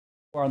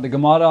We're on the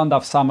Gemara on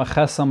Daf Samach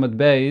Amud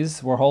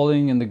Beis. We're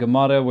holding in the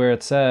Gemara where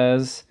it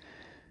says,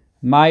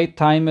 "My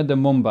time the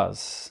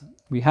Mumbas."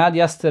 We had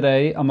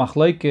yesterday a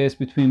machlokes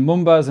between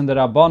Mumbas and the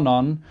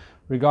Rabbanon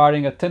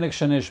regarding a tinik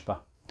shenishba.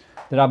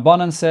 The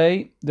Rabbanon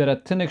say that a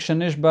tinik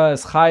shenishba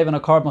is chayiv and a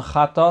carbon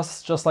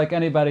chatos, just like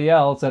anybody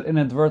else that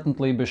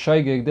inadvertently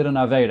b'shoigig did an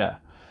aveda.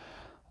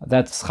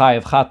 That's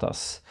chayiv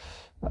chatos.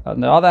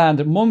 On the other hand,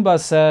 Mumba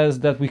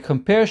says that we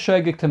compare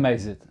Shogeg to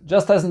Mezid.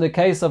 Just as in the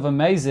case of a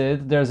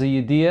Mezid, there's a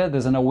Yediyah,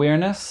 there's an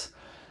awareness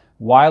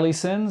while he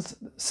sins.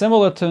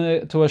 Similar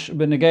to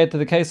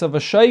the case of a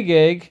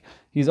Shogeg,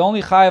 he's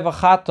only Chayav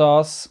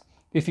Achatos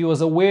if he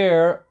was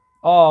aware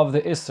of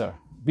the Isser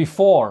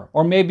before,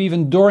 or maybe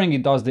even during he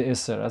does the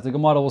Isser, as the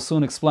Gemara will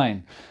soon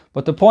explain.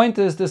 But the point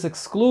is, this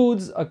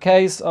excludes a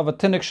case of a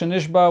Tinik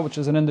Shenishba, which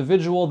is an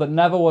individual that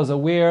never was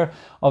aware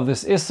of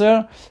this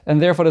Isser,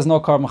 and therefore there's no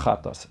Karma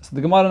Chatas. So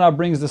the Gemara now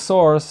brings the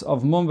source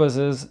of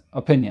Mumbaz's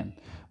opinion.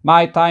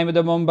 My time with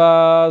the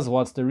Mumbaz,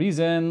 what's the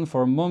reason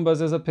for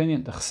Mumbaz's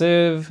opinion? The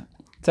Chsiv,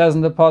 it says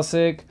in the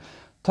Pasik,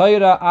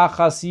 Teira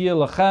achas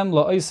yilachem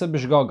la'isa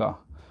b'shgaga.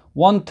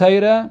 One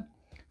Teira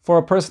for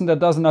a person that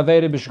doesn't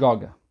avere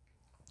b'shgaga.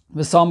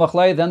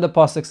 Then the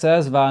pasuk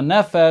says,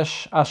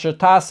 "Va'nefesh asher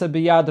tase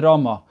b'yad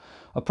rama,"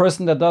 a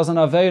person that doesn't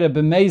avera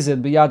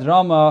b'mezid b'yad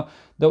rama,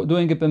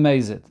 doing it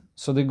b'mezid.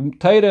 So the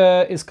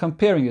Torah is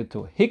comparing it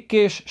to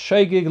hikish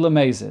shegig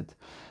lemezid.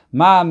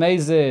 Ma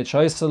mezid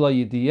shoysela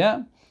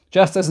yediyah.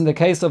 Just as in the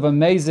case of a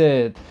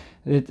mezid,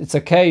 it's a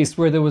case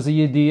where there was a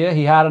yediyah,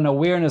 he had an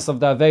awareness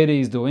of the avera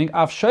he's doing.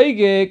 Af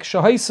shegig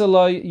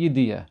shoysela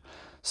yediyah.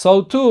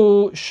 So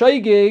too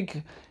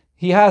shegig,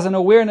 he has an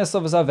awareness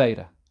of his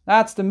avera.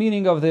 That's the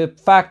meaning of the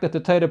fact that the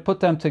Torah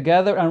put them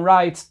together and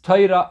writes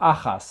Torah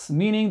achas,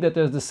 meaning that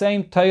there's the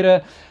same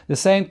Torah, the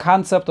same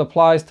concept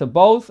applies to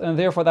both, and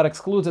therefore that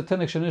excludes a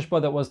Tinik Shenishba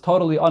that was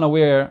totally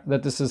unaware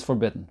that this is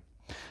forbidden.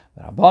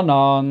 The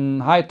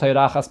Rabbanon, hi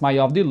Torah achas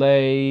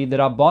ma'yavdilei. The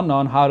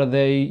Rabbanon, how do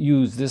they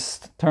use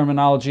this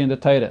terminology in the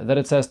Torah? That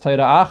it says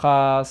Torah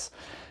achas,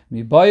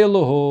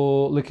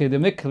 mibayeluhu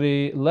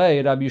likedemikri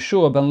le Rabbi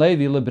Yeshua ben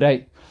Levi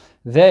lebrei.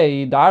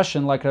 They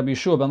darshan like Rabbi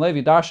Yeshua ben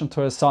Levi darshan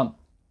to his son.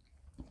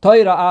 So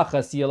he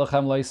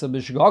darshan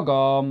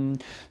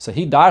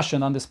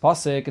on this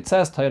pasuk, it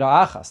says Torah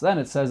achas. Then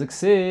it says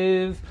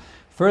Iksiv.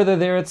 Further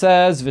there it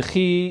says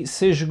V'chi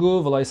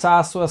sishgu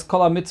v'loisasu es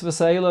kol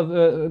mitzvahs.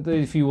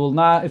 If you will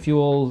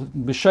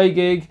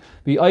b'shoigig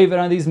be over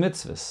on these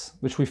mitzvahs,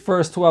 which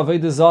refers to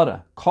avodah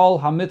zarah. Kol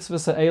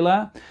ha-mitzvahs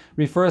ha'ela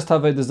refers to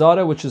avodah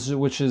zarah, which is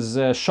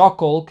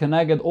shakol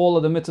keneged all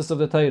of the mitzvahs of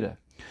the Torah.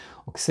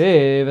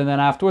 Iksiv, and then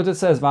afterwards it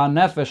says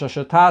Va'nefesh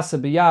asher tase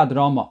b'yad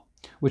rama,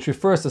 which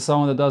refers to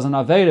someone that does an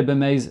aveda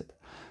b'mezid.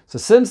 So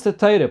since the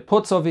Torah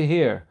puts over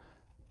here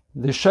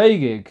the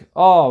shegig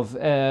of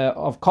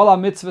kol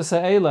ha-mitzvah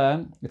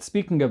se'ela, it's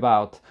speaking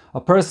about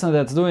a person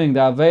that's doing the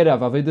aveda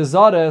of aveda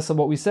zarah. So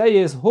what we say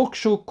is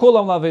hukshu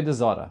kulam l'aveda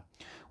zarah.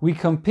 We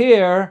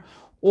compare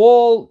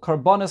all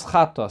karbonis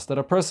chatos that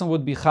a person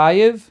would be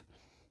chayiv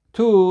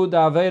to the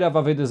aveda of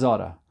aveda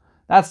zarah.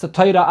 That's the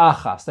Torah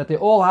achas, that they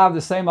all have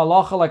the same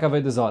halacha like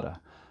aveda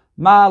zarah.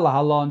 Ma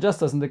lahalon,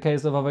 just as in the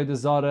case of avodah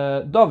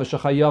zarah,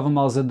 doveshachayavim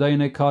al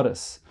zedaynei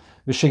kares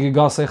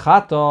v'shigigasei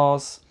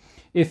chatos.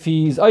 If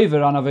he's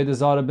over on avodah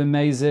zarah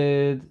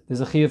b'mezid, there's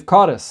a chiyav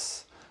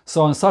kares.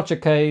 So in such a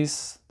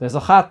case, there's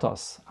a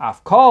chatos.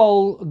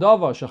 Afkol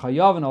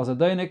doveshachayavim al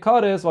zedaynei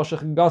kares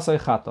v'shigigasei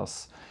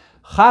chatos.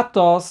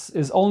 Chatos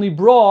is only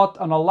brought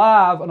on a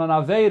lav, on an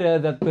aveda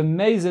that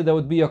b'mezid there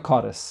would be a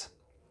kares.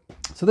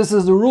 So this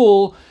is the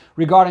rule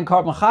regarding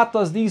carbon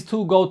chatos. These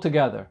two go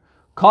together.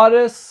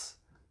 Kares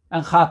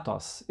and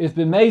chatos. If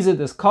b'mezid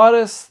is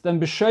kares, then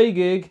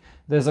b'shoigig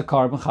there's a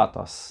carbon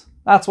chatos.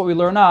 That's what we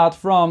learn out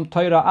from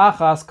Torah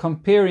achas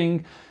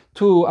comparing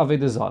to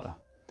avodah zarah.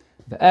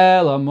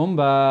 Ve'ela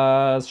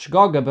mumbas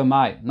shgaga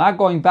b'mai. Not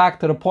going back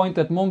to the point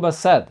that Mumbas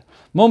said.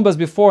 Mumbas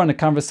before in a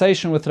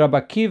conversation with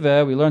Rabbi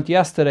Akiva, we learned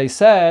yesterday,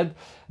 said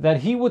that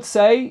he would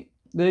say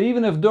that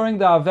even if during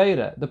the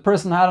aveda the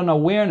person had an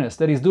awareness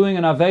that he's doing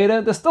an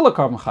aveda, there's still a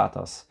carbon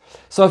chatos.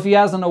 So if he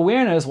has an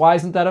awareness, why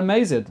isn't that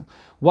amazing?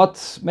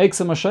 What makes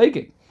him a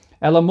shegig?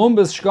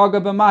 Elamumbas shgaga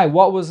b'mai.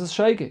 What was his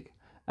shegig?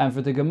 And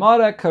for the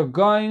Gemara,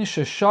 kagoin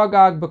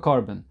sheshagag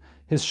b'karban.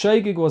 His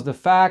shegig was the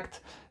fact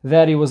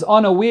that he was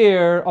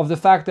unaware of the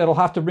fact that he'll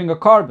have to bring a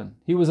carbon.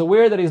 He was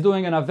aware that he's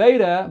doing an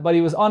aveda, but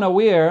he was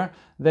unaware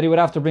that he would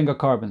have to bring a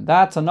carbon.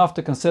 That's enough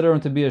to consider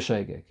him to be a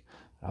shegig.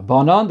 The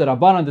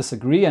Rabbanon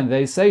disagree, and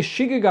they say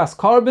shigigas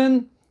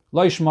carbon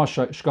loishma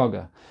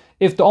shgaga.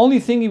 If the only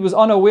thing he was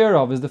unaware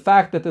of is the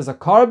fact that there's a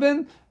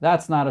carbon,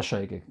 that's not a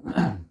shegig.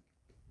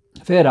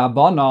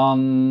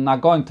 Rabbanon,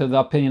 not going to the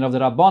opinion of the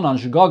Rabbanon,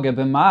 shgaga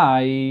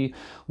b'mai.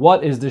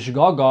 What is the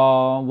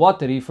shgaga? What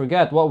did he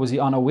forget? What was he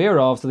unaware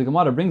of? So the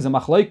Gemara brings a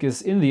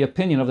machlokes in the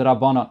opinion of the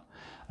Rabbanon.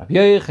 Rabbi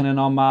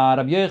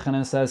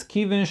Yochanan says,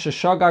 kivin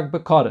sheshagag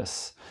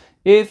b'kares.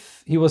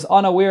 If he was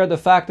unaware of the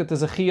fact that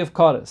there's a chi of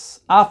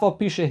kares, afal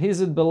pisha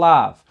hizid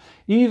belav,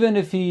 even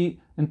if he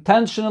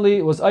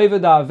intentionally was over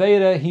the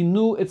avera, he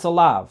knew it's a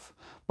lav,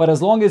 but as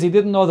long as he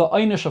didn't know the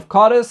einish of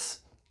kares,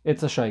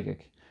 it's a shaygig.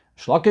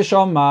 Shlakish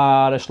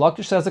Omar,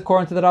 Shlakish says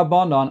according to the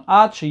Rabbanon,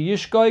 Ad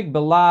sheyishgoig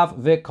belav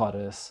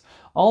v'kares.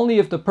 Only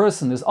if the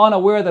person is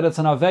unaware that it's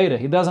an aveda,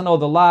 he doesn't know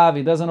the lav,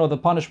 he doesn't know the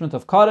punishment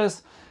of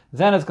kares,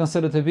 then it's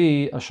considered to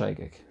be a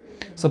shaygig.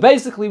 So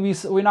basically,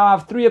 we now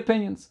have three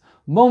opinions.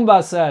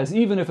 Mumba says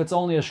even if it's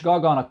only a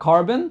shgaga on a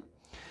carbon.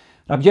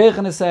 Rabbi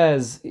Yochanan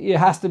says it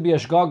has to be a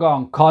shgaga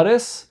on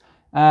kares.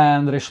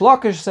 And Rish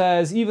Lakish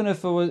says even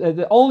if it was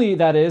only,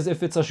 that is,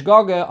 if it's a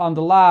shgaga on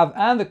the lav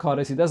and the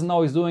kares, he doesn't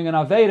know he's doing an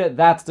aveda,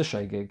 that's the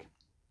shaygig.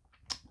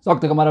 Sagt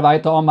the Gemara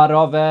weiter, Omar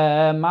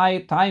Rave, my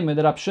time with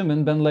Rab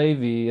Shimon ben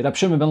Levi, Rab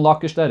Shimon ben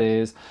Lakish, that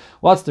is.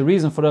 What's the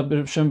reason for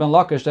Rab Shimon ben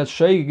Lakish that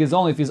shaygig is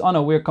only if he's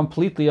unaware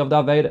completely of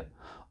the aveda?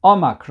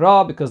 Omar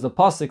Kra, because the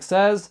pasuk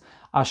says,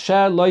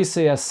 Asher loise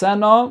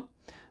aseno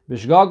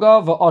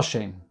b'shgaga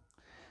v'oshem.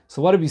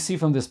 So what do we see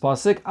from this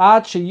pasuk?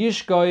 Ad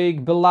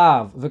sheyishgoig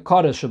belav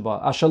v'kares sheba.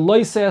 Asher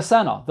loise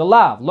aseno, the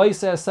lav,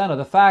 loise aseno,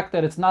 the fact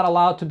that it's not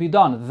allowed to be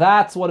done.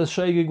 That's what his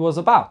shaygig was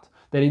about.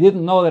 That he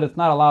didn't know that it's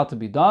not allowed to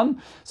be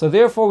done. So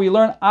therefore we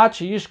learn Ad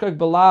sheyishgoig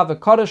belav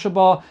v'kares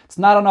sheba. It's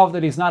not enough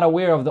that he's not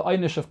aware of the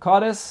einish of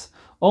kares.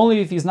 Only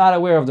if he's not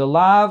aware of the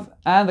lav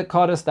and the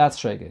kares, that's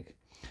shaygig.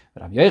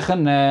 Rabbi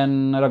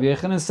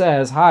Yochanan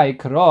says, Hi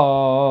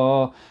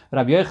Kra.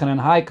 Rabbi Yochanan,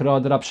 Hi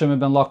Kra, that Rab Shimon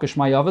ben Lakish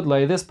Mayavid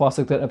lay this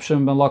pasuk that Rab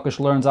Shimon ben Lakish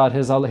learns out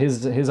his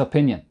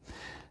opinion.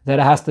 That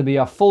it has to be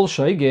a full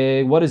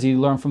shaygig. What does he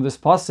learn from this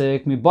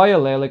pasuk? Mibaya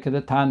leile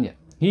kedetanya.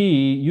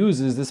 He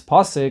uses this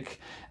pasuk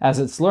as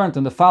it's learned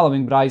in the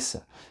following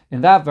brayse.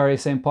 In that very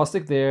same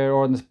pasuk there,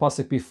 or in this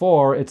pasuk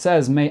before, it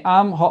says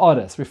Me'am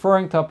ha'aretz,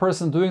 referring to a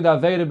person doing the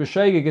aveda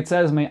b'shaygig. It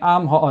says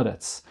Me'am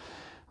ha'aretz,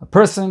 a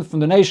person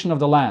from the nation of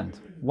the land.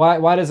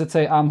 Why does it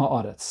say Am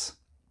Ha'aretz?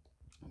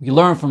 We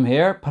learn from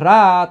here,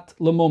 Prat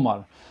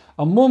L'mumar.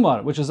 A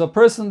mumar, which is a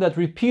person that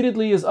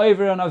repeatedly is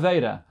over an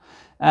aveda.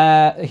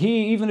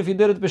 Even if he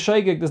did it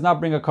b'shaygig, does not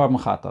bring a carbon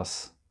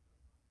chatas.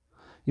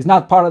 He's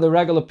not part of the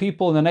regular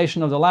people in the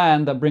nation of the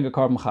land that bring a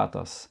carbon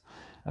chatas.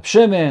 Rab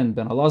Shimon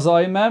ben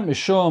Elazar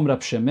Mishum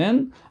Rab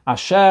Shimon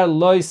Asher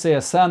lo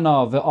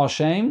yiseyasena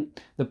ve'oshem.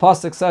 The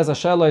pasuk says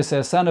Asher lo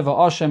yiseyasena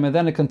ve'oshem, and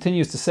then it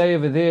continues to say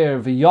over there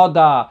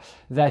v'yoda,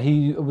 that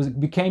he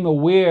became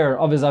aware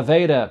of his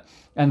aveda,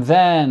 and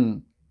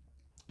then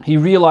he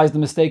realized the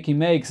mistake he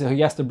makes, so he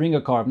has to bring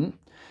a carbon.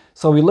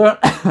 So we learn,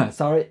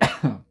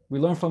 we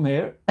learn from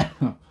here,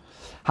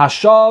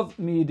 Hashav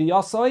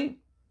mi'idiyasai,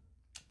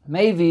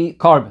 maybe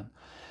carbon.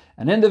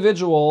 An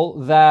individual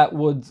that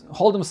would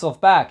hold himself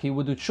back, he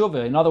would do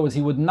tshuva. In other words,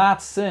 he would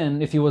not sin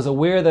if he was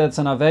aware that it's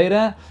an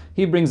aveda.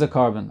 He brings a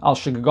carbon al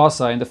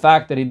shigagasa, in the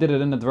fact that he did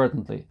it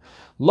inadvertently.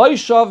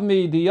 Loishav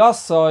mi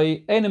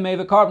diyasai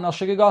eneme carbon al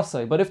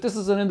shigagasa. But if this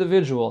is an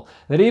individual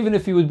that even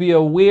if he would be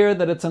aware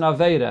that it's an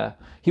aveda,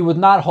 he would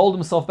not hold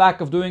himself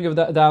back of doing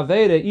the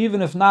aveda,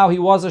 even if now he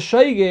was a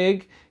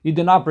shegig, he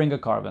did not bring a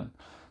carbon.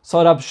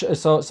 So this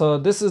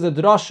is the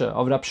drasha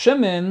of Rab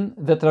Shimon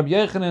that Rabbi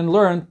Yochanan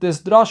learned.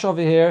 This drasha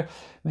over here,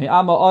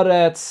 Me'ama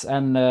Oretz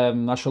and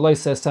Nashaloi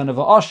says son of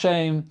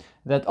Ashem,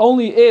 that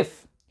only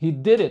if he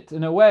did it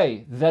in a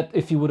way that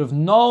if he would have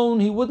known,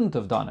 he wouldn't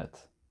have done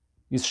it.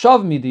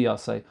 Yishav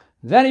midiyasei.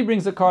 Then he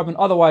brings a carbon.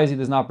 Otherwise, he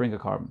does not bring a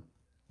carbon.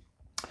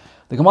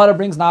 The Gemara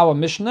brings now a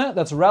Mishnah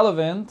that's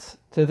relevant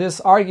to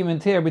this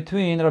argument here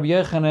between Rabbi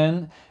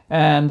Yochanan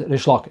and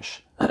Rish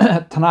Lakish.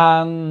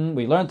 Tanan,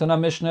 we learned in our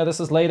Mishnah,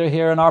 this is later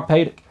here in our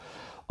Pedic.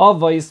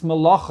 Avais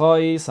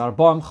melachos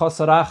arbam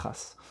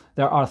chasarachas.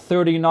 There are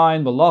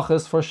 39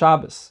 melachos for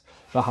Shabbos.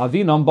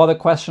 V'havinam, but the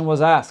question was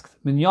asked,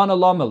 Minyana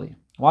lameli.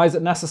 Why is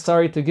it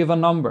necessary to give a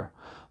number?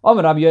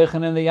 Rabbi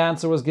Yochanan, the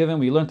answer was given.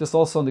 We learned this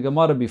also in the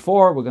Gemara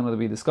before. We're going to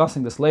be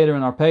discussing this later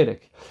in our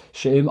Pedic.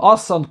 She'im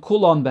asan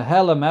kulon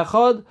behelem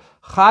echad,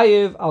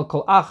 chayiv al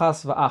kol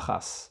achas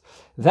v'achas.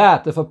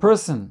 That if a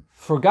person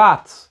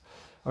forgot,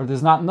 or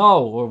does not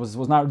know, or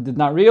did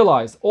not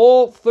realize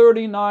all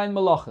 39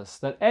 malachas,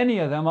 that any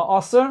of them are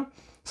aser,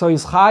 so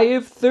he's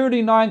chayiv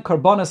 39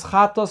 karbonis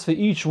chatos for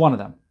each one of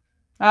them.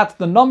 That's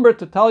the number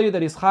to tell you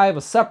that he's chayiv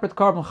a separate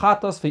carbon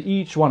chatos for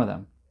each one of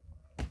them.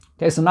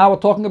 Okay, so now we're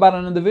talking about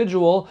an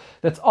individual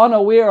that's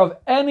unaware of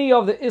any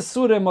of the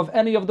isurim of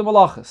any of the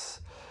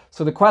malachas.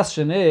 So the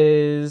question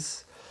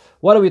is,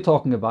 what are we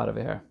talking about over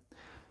here?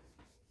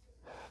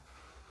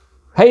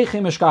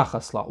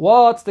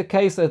 What's the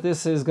case that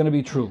this is going to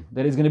be true?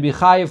 That he's going to be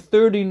chayiv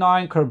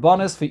 39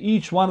 karbonis for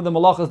each one of the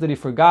malachas that he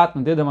forgot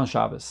and did them on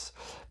Shabbos.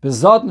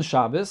 Bezot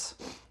Shabbos,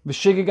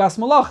 v'shigigas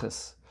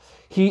malachas.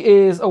 He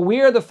is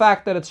aware of the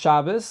fact that it's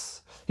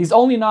Shabbos. He's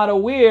only not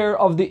aware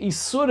of the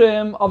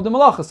isurim of the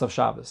malachas of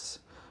Shabbos.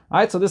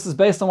 Right? So this is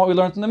based on what we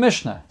learned in the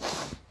Mishnah.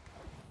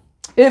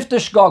 If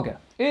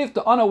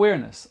the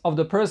unawareness of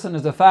the person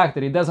is the fact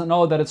that he doesn't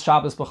know that it's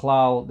Shabbos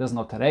B'chlal, doesn't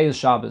know today's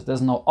Shabbos,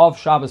 doesn't know of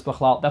Shabbos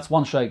B'chlal, that's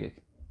one shegig.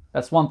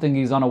 That's one thing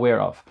he's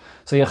unaware of.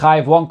 So you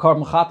chayiv one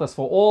carbon chatas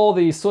for all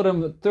the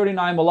Surim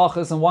 39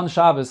 malachas and one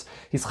Shabbos.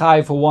 He's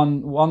chayiv for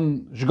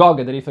one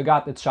shgaga that he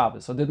forgot it's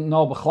Shabbos, so didn't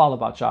know B'chlal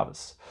about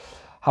Shabbos.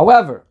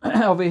 However,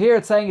 over here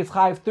it's saying it's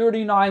chayiv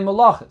 39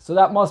 malachas. So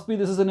that must be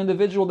this is an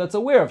individual that's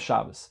aware of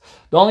Shabbos.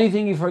 The only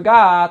thing he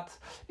forgot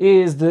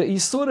is the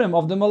isurim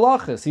of the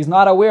malachas. He's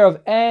not aware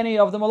of any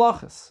of the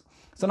malachas.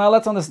 So now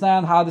let's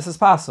understand how this is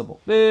possible.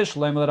 According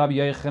to Rabbi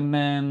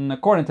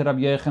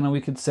Yochanan,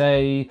 we could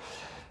say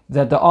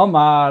that the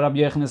Omar Rabbi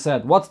Yochanan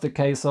said, what's the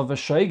case of a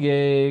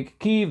shogeg?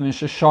 Kivin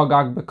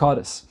sheshogag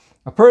b'kodesh.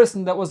 A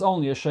person that was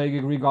only a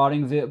shogeg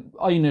regarding the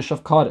einish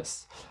of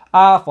kodesh.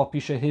 Although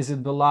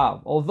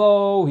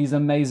he's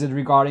amazed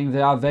regarding the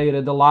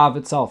Aveda, the lav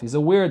itself. He's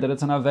aware that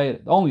it's an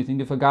Aveda. The only thing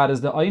he forgot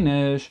is the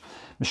Einish.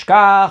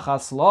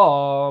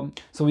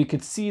 So we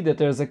could see that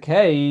there's a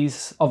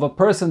case of a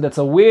person that's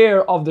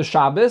aware of the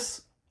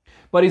Shabbos,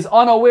 but he's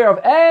unaware of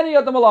any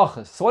of the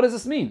malachas. So what does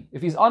this mean?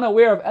 If he's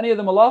unaware of any of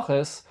the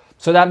malachas,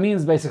 so that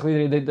means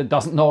basically that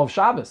doesn't know of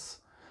Shabbos.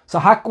 So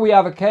how can we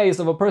have a case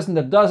of a person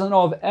that doesn't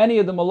know of any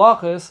of the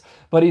malachas,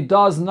 but he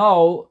does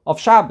know of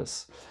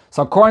Shabbos?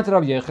 So according to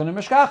Rabbi Yochanan,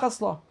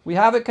 we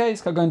have a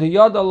case.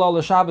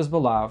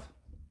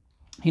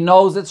 He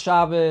knows it's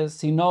Shabbos.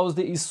 He knows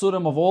the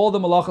isurim of all the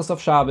malachas of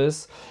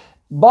Shabbos,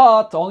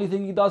 but the only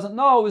thing he doesn't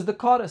know is the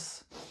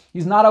kodesh.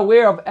 He's not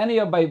aware of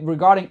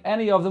regarding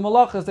any of the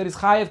malachas that is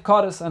chayiv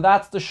kodesh, and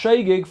that's the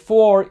shegig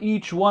for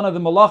each one of the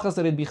malachas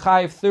that it'd be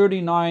chayiv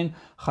 39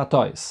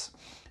 chatois.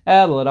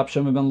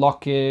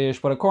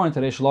 But according to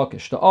Reish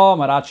Lakish, the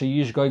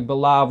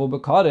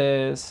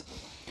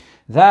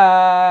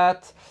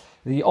that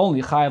the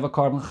only chayav a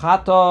carbon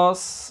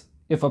chatos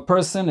if a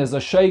person is a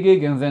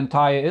shegig in the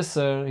entire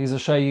Isser, he's a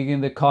shegig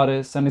in the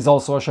Kodesh, and he's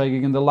also a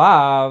shegig in the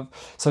Lav,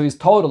 so he's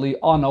totally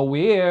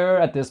unaware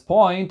at this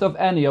point of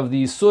any of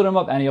the Surim,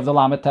 of any of the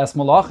Lamed Tes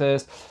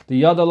Malachis,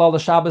 the Yadal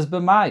Shabbos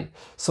B'mai.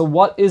 So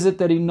what is it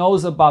that he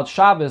knows about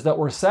Shabbos that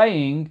we're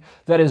saying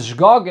that his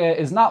shgage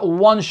is not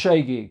one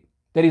shegig,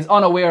 that he's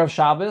unaware of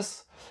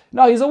Shabbos?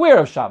 No, he's aware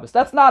of Shabbos.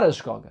 That's not his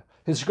shgage.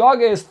 His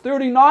shgage is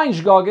 39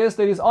 shgages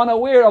that he's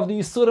unaware of the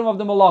Yisurim of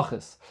the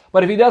Malachis.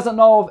 But if he doesn't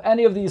know of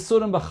any of the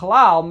Yisurim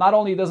B'chalal, not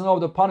only he doesn't know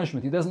of the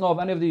punishment, he doesn't know of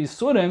any of the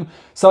Yisurim,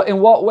 so in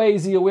what way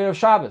is he aware of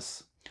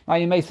Shabbos? Now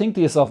you may think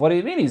to yourself, what do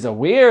you mean? He's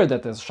aware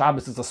that this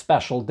Shabbos is a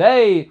special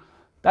day.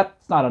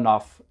 That's not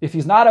enough. If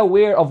he's not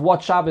aware of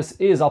what Shabbos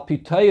is, I'll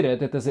pitayre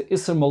that there's an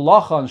Isser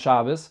Malacha on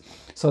Shabbos,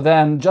 so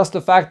then just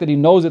the fact that he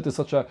knows it is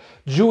such a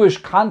Jewish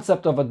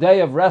concept of a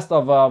day of rest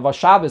of a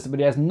Shabbos, but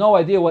he has no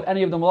idea what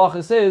any of the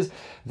Malachis is,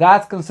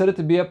 that's considered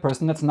to be a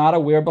person that's not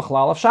aware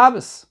B'chalal of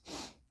Shabbos.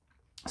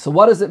 So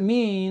what does it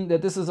mean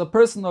that this is a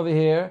person over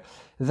here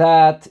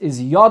that is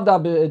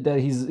Yoda, that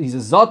he's a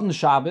Zotan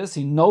Shabbos,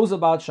 he knows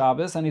about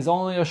Shabbos, and he's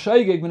only a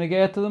Shegig when he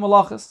gets to the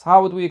Malachis?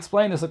 How would we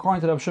explain this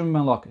according to Rav Shimon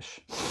ben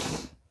Lakish?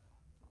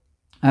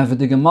 And for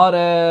the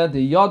Gemara,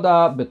 the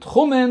Yoda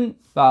betchumen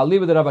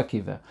ba'aliba de Rabbi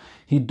Akiva.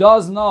 He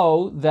does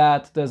know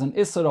that there's an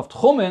Isser of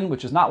Tchumen,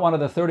 which is not one of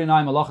the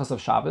 39 Malachas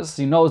of Shabbos.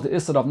 He knows the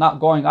Isser of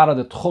not going out of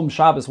the Tchum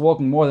Shabbos,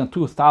 walking more than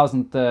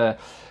 2,000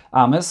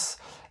 Amis.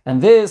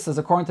 And this is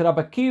according to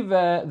Rabbi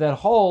Akiva that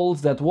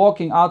holds that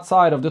walking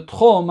outside of the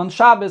Tchum on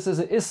Shabbos is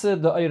an Isser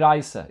de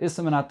Eiraisa,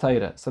 Isser min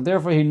HaTorah. So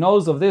therefore he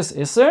knows of this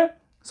Isser.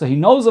 So he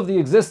knows of the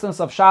existence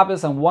of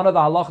Shabbos and one of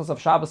the halachas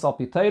of Shabbos al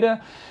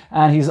Pitayra,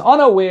 and he's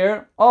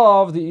unaware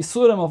of the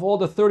Isurim of all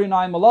the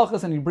 39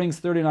 malachas, and he brings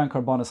 39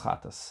 karbonis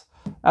chatas.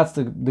 That's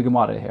the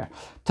Gemara here.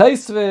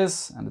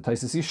 Taisvis and the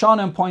Taisis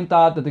Yishanim point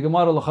out that the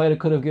Gemara l'chayre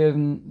could have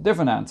given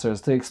different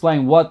answers to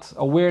explain what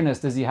awareness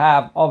does he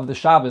have of the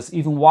Shabbos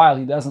even while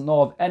he doesn't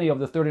know of any of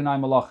the 39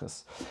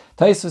 malachas.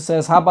 Taisvis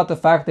says, how about the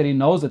fact that he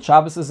knows that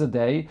Shabbos is a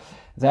day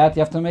that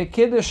you have to make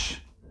Kiddush?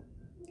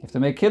 You have to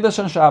make Kiddush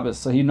on Shabbos.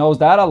 So he knows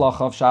that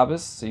halacha of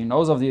Shabbos. So he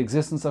knows of the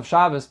existence of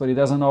Shabbos, but he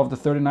doesn't know of the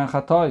 39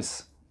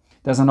 chatois.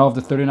 Doesn't know of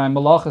the 39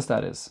 malachas,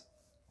 that is.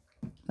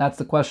 That's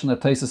the question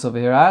that Taisus over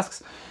here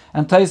asks.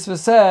 And Taisus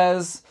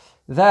says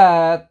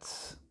that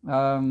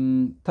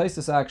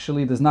Taisus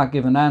actually does not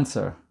give an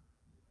answer.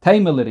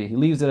 Taimility, he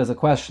leaves it as a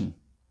question.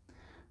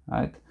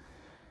 Right?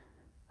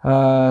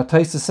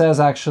 Taisus says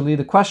actually,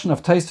 the question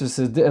of Taisus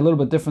is a little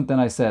bit different than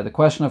I said. The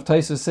question of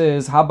Taisus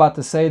is, how about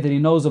to say that he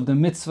knows of the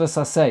mitzvah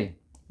saseh?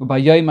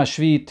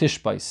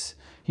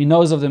 He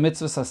knows of the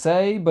mitzvah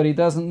saseh, but he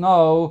doesn't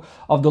know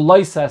of the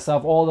loises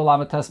of all the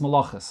lamates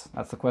malachas.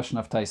 That's the question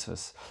of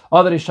Taisvis.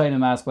 Other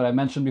Yishanim ask what I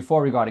mentioned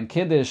before regarding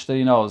Kiddush that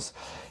he knows.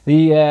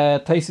 The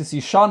Taisis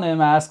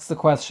Yishanim asks the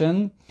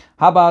question,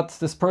 how about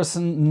this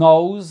person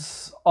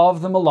knows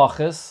of the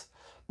malachas,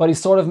 but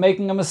he's sort of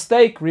making a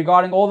mistake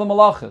regarding all the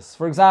malachas.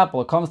 For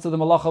example, it comes to the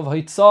malach of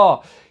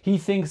Hitzah. He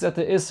thinks that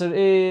the Isser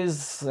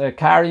is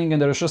carrying in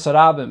the Rosh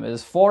Hashanah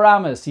is 4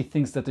 amas. He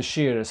thinks that the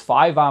Shir is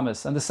 5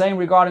 amas. And the same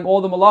regarding all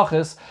the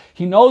malachas.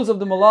 He knows of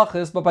the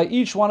malachas, but by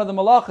each one of the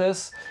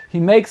malachas, he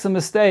makes a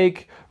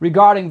mistake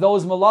regarding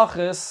those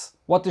malachas,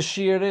 what the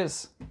Shir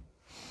is.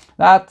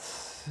 That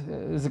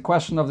is a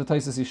question of the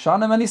Taisus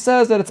Yishanim, and he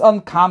says that it's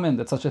uncommon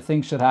that such a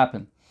thing should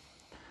happen.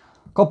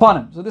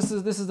 Kolpanim. So this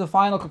is the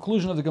final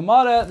conclusion of the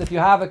Gemara, that you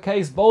have a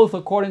case both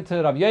according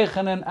to Rabbi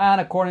Yochanan and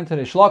according to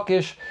Reish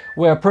Lakish,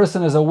 where a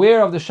person is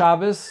aware of the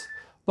Shabbos,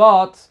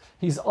 but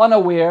he's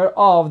unaware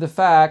of the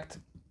fact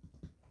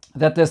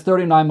that there's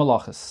 39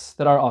 malachas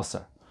that are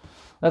aser.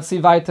 Let's see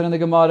weiter in the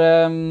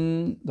Gemara.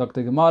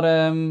 Dr.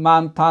 Gemara,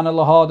 man tana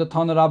laha the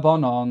tana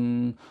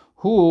Rabbanon.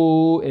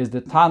 Who is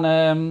the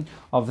tanem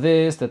of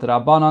this that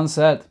Rabbanon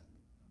said?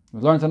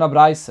 We learned in a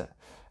Braise.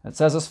 It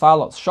says as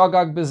follows: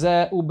 Shagag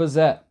bezeh u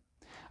bezeh.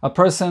 A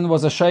person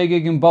was a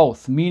shaygig in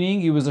both,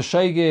 meaning he was a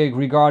shaygig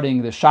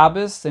regarding the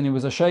Shabbos and he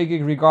was a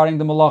shaygig regarding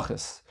the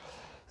malachas.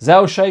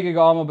 Zeu shaygig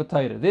alma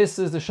b'Torah. This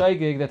is the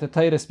shaygig that the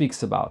Torah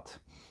speaks about.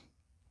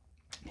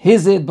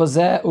 Hizid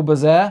bezeh u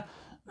bezeh.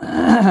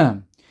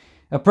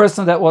 A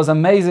person that was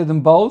amazed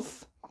in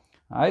both,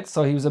 right?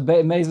 So he was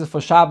amazed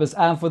for Shabbos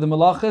and for the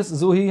malachas.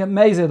 Zuhi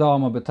amazed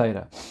alma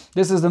b'Torah.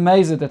 This is the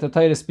amazed that the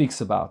Torah speaks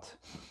about.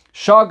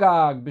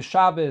 Shagag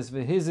b'Shabbos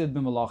v'hizid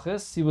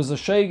b'malachas. He was a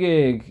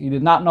shagig. He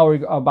did not know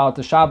about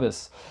the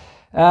Shabbos,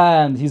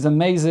 and he's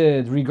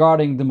amazed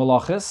regarding the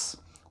malachas.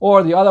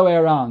 Or the other way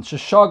around.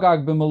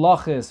 Shagag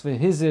b'malachas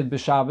v'hizid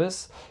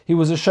b'Shabbos. He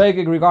was a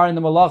shagig regarding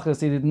the malachas.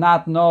 He did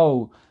not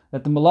know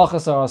that the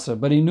malachas are asur,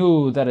 but he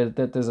knew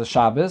that there's a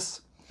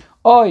Shabbos.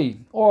 Oi,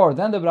 or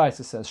then the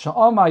Braisa says,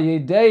 Sha'ama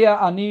yedeya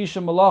ani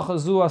shemalacha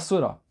zu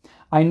asura.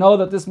 I know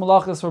that this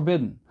malacha is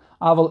forbidden.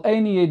 Aval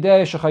eini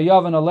yedeya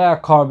shechayavan aleh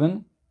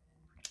carbon,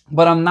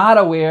 but I'm not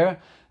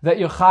aware that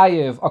you're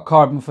chayiv a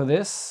carbon for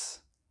this.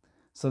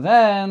 So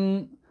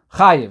then,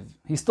 chayiv.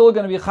 He's still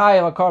going to be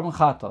chayiv a carbon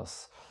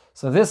chatos.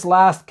 So this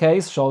last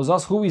case shows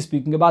us who he's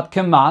speaking about.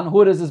 Keman,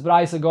 who does this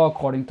Braisa go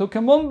according to?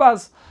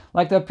 Kemumbaz.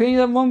 Like the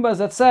opinion of Mumbaz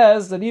that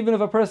says that even if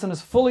a person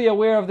is fully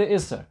aware of the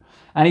Isser,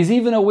 and he's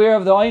even aware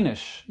of the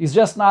Einish, he's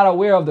just not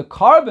aware of the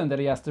carbon that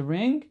he has to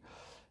bring,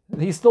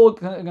 he's still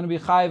going to be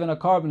chayiv in a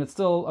carbon. It's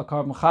still a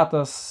carbon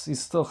chatas. He's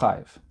still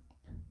chayiv.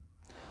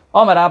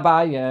 Omar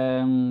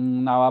Abaye.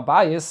 Now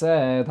Abaye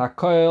said,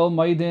 Hakoil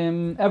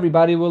Moedim,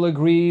 everybody will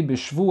agree,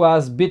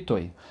 b'shvuas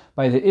bitui,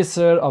 by the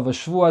Isser of a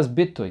shvuas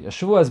bitui. A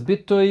shvuas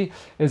bitui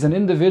is an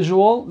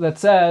individual that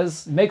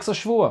says, makes a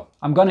shvua.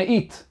 I'm going to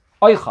eat.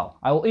 Oichal,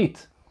 I will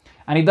eat.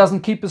 And he doesn't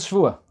keep his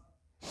shvua.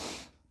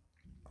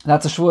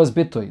 That's a shvuas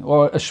bitui.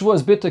 Or a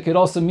shvuas bitui could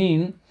also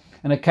mean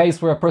in a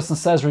case where a person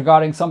says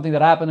regarding something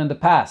that happened in the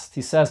past.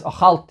 He says,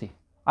 achalti,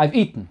 I've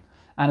eaten.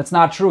 And it's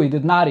not true, he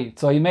did not eat.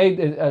 So he made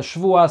a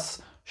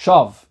shvuas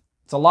shav.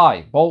 It's a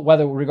lie, both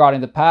whether regarding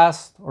the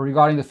past or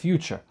regarding the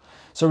future.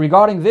 So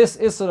regarding this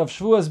isser of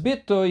shvuas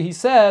bitui, he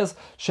says,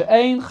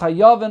 she'ein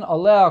chayaven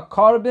alea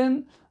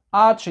karbin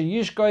ad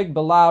sheyishkoik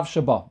belav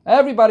shaba.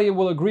 Everybody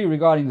will agree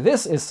regarding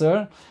this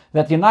isser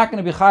that you're not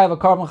going to be chayav a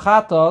carbon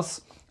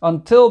chatos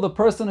until the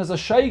person is a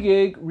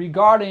shaygig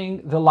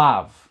regarding the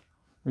lav,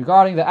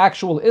 regarding the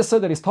actual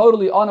isser, that he's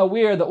totally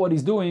unaware that what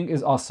he's doing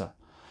is asr.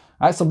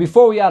 Right, so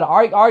before we had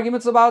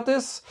arguments about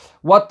this,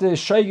 what the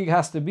shaygig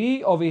has to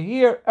be, over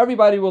here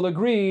everybody will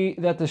agree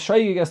that the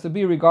shaygig has to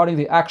be regarding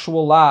the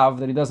actual lav,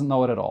 that he doesn't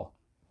know it at all.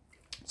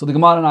 So the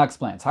Gemara now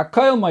explains.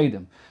 Hakoil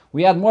Moedim.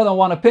 We had more than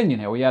one opinion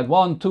here. We had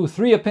 1, 2,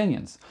 3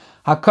 opinions.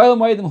 Hakoil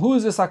Moedim. Who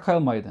is this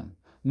Hakoil Moedim?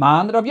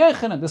 Man Rabbi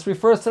Yechanan. This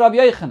refers to Rabbi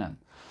Yechanan.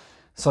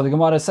 So the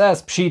Gemara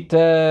says,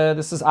 Pshita,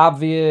 this is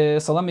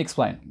obvious. So let me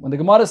explain. When the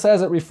Gemara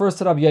says it refers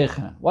to Rabbi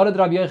Yechanan, what did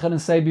Rabbi Yechanan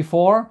say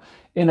before?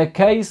 In a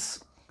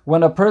case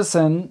when a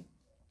person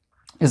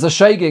is a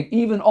shaygig,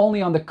 even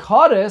only on the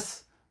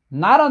Kadis,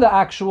 not on the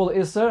actual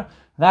Isser,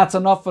 that's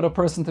enough for the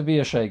person to be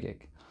a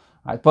shaygig.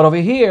 Right? But over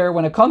here,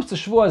 when it comes to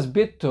Shvuas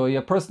Bitui,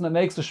 a person that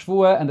makes a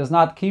Shvua and does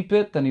not keep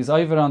it, then he's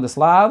over on the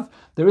Slav,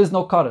 there is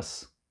no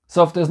Kadis.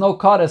 So if there's no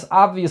Kadis,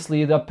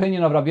 obviously the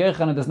opinion of Rabbi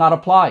Yechanan does not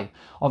apply.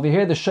 Over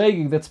here, the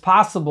shaygig that's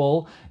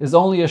possible is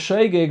only a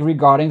shaygig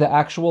regarding the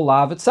actual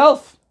lav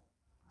itself.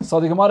 So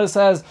the Gemara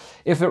says,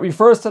 if it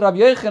refers to Rabbi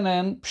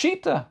Yechanan,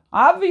 pshita,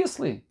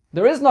 obviously.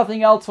 There is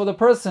nothing else for the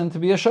person to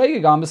be a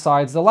shaygig on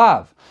besides the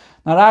lav.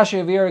 Now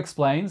Rashi Avir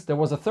explains, there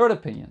was a third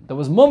opinion. There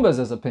was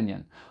Mumbaz's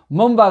opinion.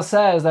 Mumbaz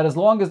says that as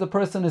long as the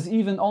person is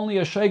even only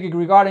a shaygig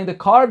regarding the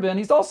carbon,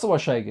 he's also a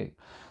shaygig.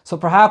 So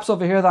perhaps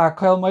over here the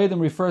Hakoil Moedim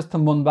refers to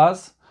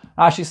Mumbaz.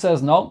 Rashi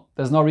says, no,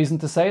 there's no reason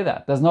to say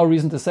that. There's no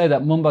reason to say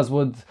that Mumbaz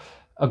would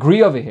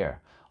agree over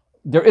here.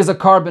 There is a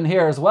carbon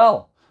here as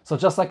well. So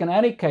just like in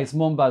any case,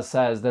 Mumbaz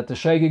says that the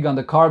shaygig on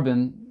the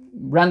carbon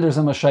renders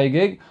him a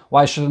shaygig,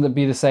 why shouldn't it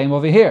be the same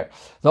over here?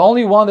 The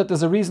only one that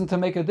there's a reason to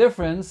make a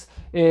difference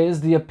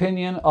is the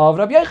opinion of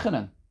Rabbi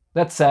Yechanan,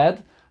 that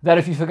said that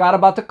if you forgot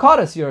about the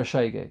Kadis, you're a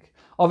shaygig.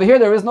 Over here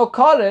there is no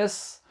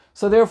Kadis,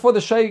 so therefore the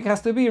shaygig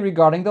has to be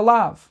regarding the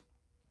lav.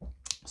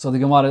 So the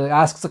Gemara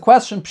asks a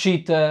question,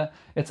 Pshita,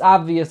 it's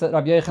obvious that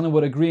Rabbi Yechanan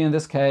would agree in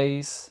this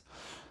case.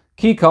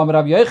 Kikam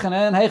Rabbi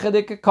Yechanan,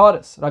 heichadike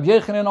Kadis. Rabbi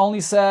Yechanan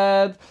only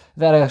said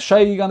that a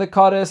shaygig on the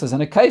Kadis is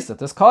in a case that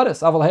there's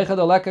Kadis. Aval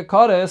heichadaleke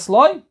Kadis,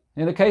 loy.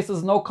 In the case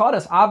there's no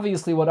Kadis,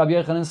 obviously what Rabbi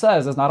Yechanan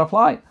says does not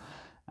apply.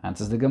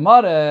 Answers the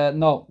Gemara,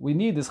 no, we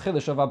need this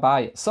chiddush of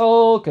Abaye.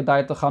 So,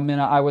 kedai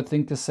tachamina, I would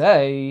think to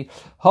say,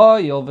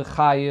 hoyil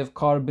v'chayiv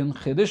karbin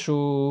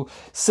chidushu,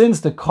 since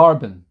the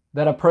carbon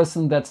that a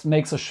person that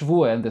makes a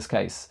shvua in this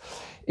case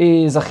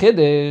is a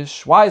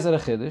chiddush. Why is it a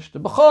chiddush?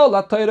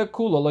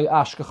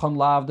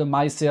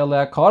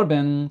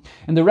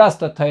 In the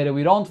rest of Torah,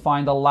 we don't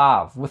find a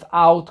lav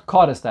without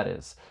kodesh, that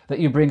is, that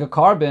you bring a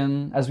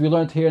carbon, as we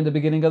learned here in the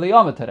beginning of the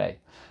Yom today.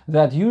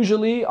 That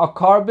usually a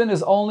carbon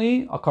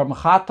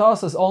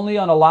chatos is only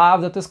on a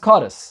lav that is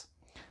kodesh.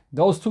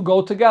 Those two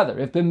go together.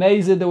 If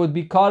b'mezid there would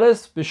be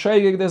kodesh,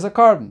 b'shegig there's a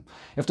carbon.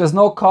 If there's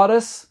no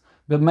kodesh,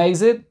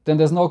 b'mezid, then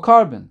there's no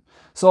carbon.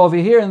 So over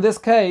here in this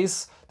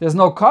case, there's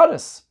no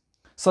kodesh.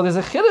 So there's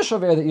a chiddush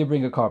over here that you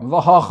bring a carbon.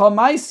 V'hacha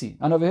maisi,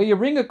 and over here you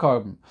bring a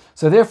carbon.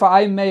 So therefore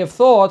I may have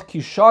thought, ki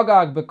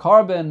shagag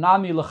b'carbon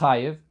nami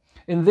l'chayiv.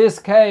 In this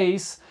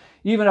case,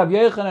 even Rabbi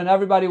Yochanan and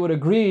everybody would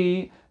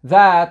agree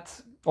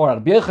that, or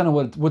Rabbi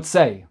Yochanan would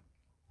say,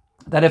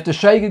 that if the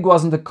shegig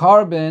wasn't the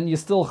carbon, you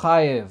still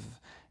chayiv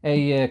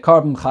a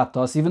carbon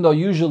chatos, even though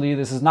usually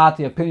this is not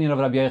the opinion of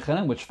Rabbi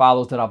Yochanan, which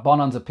follows the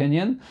Rabbanan's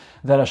opinion,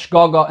 that a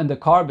shgaga in the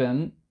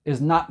carbon is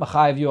not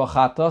mechayiv you a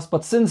chatos.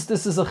 But since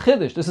this is a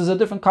chiddush, this is a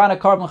different kind of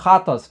carbon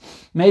chatos,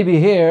 maybe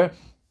here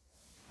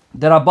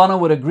the Rabbanan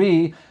would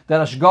agree that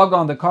a shgaga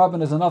on the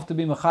carbon is enough to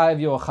be mechayiv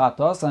you a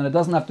chatos, and it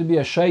doesn't have to be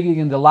a shegig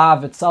in the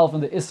lav itself,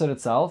 in the isser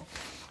itself.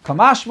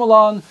 Kamash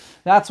malon,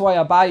 that's why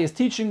Abai is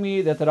teaching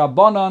me that the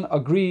Rabbanan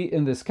agree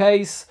in this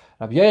case.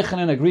 Rabbi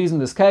Yochanan agrees in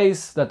this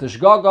case that the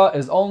shgaga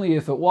is only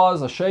if it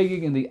was a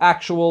shegig in the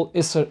actual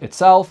isser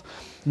itself,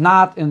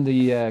 not in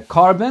the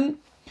carbon.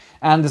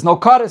 And there's no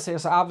kodesh here,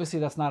 so obviously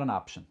that's not an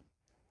option.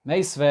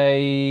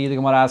 Meisvei, the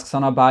Gemara asks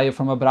on Abaye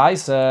from a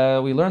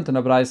Braisa. We learned in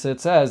a Braisa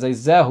it says,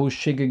 Eizehu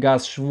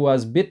shigigas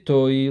shvuas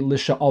bitoi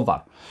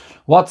lisha'ovar.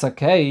 What's a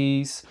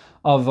case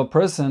of a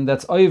person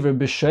that's over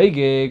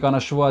b'shegig on a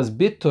shvuas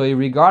bitoi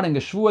regarding a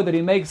shvua that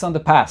he makes on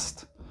the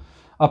past?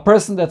 A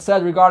person that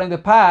said regarding the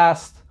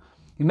past,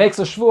 he makes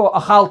a shvua,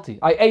 achalti,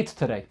 I ate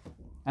today,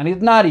 and he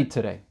did not eat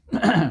today.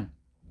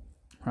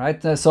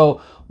 Right?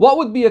 So what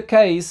would be a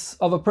case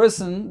of a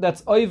person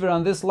that's over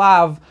on this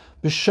lav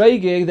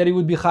b'sheigig that he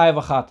would be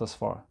chayav achatas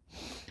for?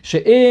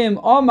 She'im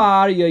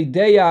omar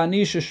yedeya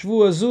ani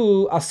sheshvua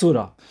zu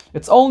asura.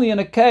 It's only in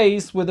a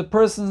case where the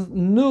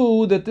person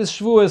knew that this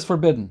shvua is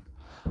forbidden.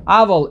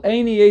 Aval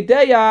eini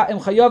yedeya im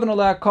chayavin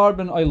alei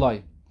carbon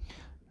oiloi.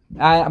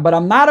 But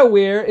I'm not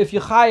aware if you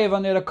chayav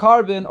on a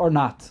carbon or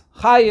not.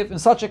 Chayav in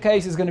such a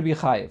case is going to be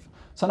chayav.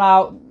 So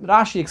now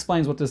Rashi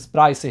explains what this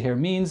brayse here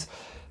means.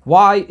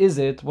 Why is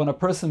it when a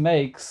person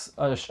makes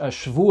a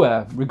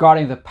shvua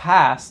regarding the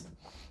past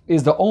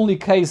is the only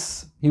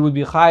case he would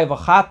be chayav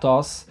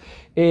achatos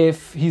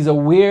if he's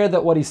aware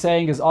that what he's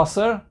saying is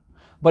aser,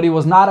 but he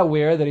was not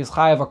aware that he's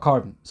chayav a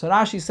carbon? So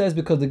Rashi says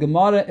because the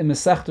Gemara in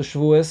Masechta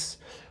Shvuos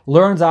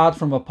learns out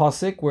from a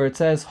pasuk where it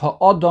says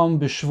ha'adam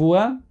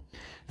b'shvua,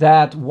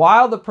 that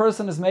while the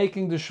person is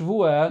making the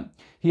shvua,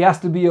 he has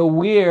to be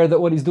aware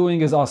that what he's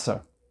doing is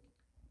aser.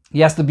 He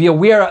has to be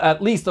aware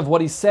at least of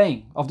what he's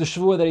saying, of the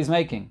shvua that he's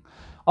making.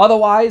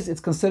 Otherwise, it's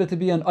considered to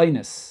be an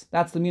oinus.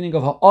 That's the meaning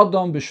of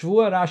ha'adam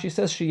b'shvua. Rashi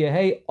says,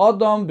 sheyehei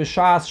adam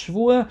b'shas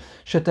shvua,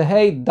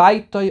 shetehei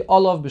daitoi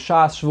olav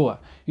b'shas shvua.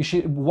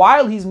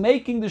 While he's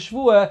making the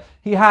shvua,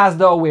 he has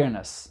the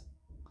awareness.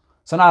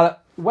 So now,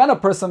 when a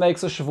person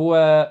makes a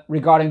shvua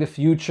regarding the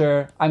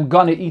future, I'm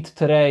gonna eat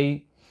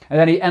today, and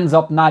then he ends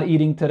up not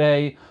eating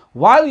today,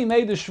 while he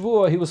made the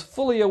shvua, he was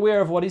fully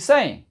aware of what he's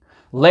saying.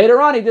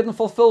 Later on, he didn't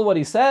fulfill what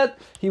he said.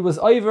 He was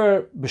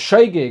over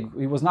b'sheigig.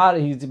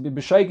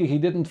 He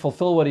didn't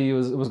fulfill what he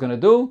was going to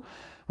do,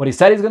 what he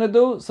said he's going to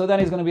do. So then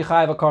he's going to be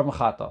chayav a carbon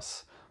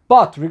chatos.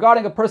 But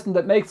regarding a person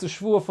that makes a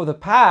shvua for the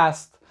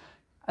past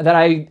that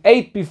I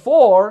ate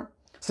before,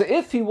 so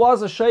if he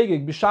was a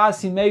sheigig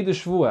b'shas he made the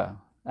shvua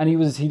and he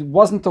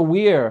wasn't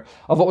aware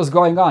of what was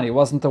going on. He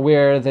wasn't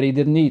aware that he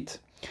didn't eat.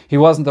 He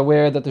wasn't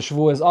aware that the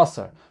shvua is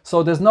aser.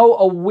 So there's no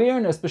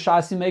awareness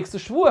b'shas he makes the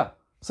shvua.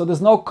 So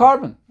there's no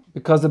carbon.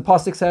 Because the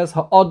pasuk says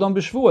ha'adam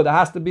b'shvua, there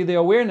has to be the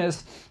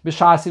awareness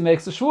b'shas he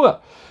makes a shvua.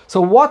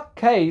 So what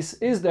case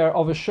is there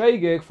of a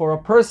sheigig for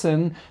a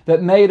person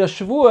that made a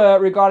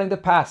shvua regarding the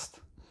past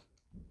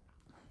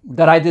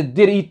that I did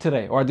eat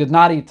today or did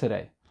not eat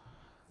today?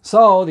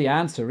 So the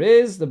answer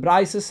is, the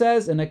Braisa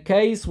says, in a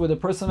case where the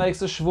person makes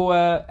a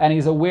shvua and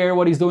he's aware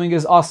what he's doing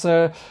is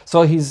aser,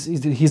 so he's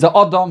a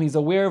adam, he's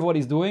aware of what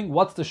he's doing.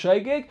 What's the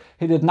sheigig?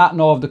 He did not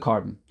know of the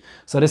carbon.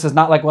 So this is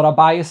not like what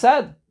Abaye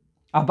said.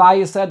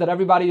 Abaye said that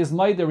everybody is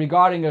meider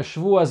regarding a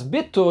shvuas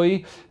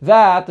bitui,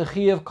 that the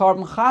chiyuv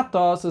carbon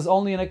chatos is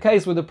only in a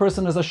case where the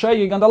person is a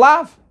sheigig on the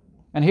lav.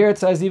 And here it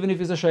says even if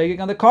he's a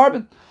sheigig on the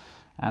carbon.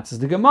 Answers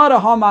the Gemara,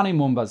 Hamani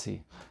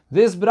Mumbazi.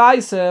 This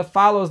Braise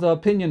follows the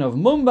opinion of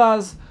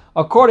Mumbaz.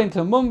 According to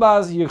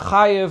Mumbaz, you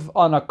chayiv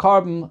on a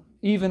carbon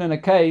even in a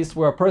case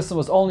where a person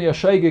was only a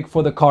sheigig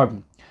for the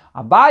carbon.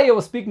 Abaye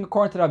was speaking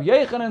according to Rabbi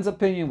Yochanan's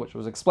opinion, which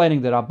was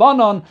explaining the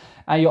Rabbanon,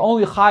 and you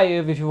only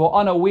chayiv if you were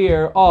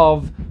unaware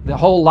of the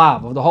whole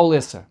lav, of the whole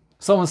isser.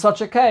 So in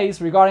such a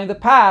case, regarding the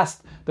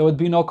past, there would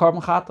be no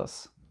carbon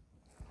chatas.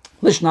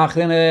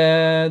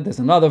 There's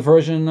another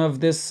version of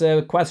this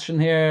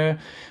question here,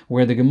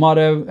 where the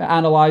Gemara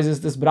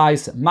analyzes this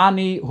Braise.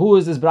 Mani, who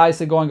is this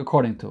Braise going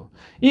according to?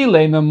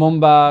 Ileme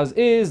Mumbaz,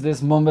 is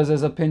this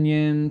Mumbaz's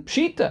opinion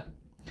Pshita?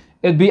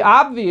 It'd be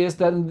obvious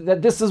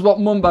that this is what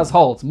Mumbaz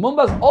holds.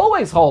 Mumbaz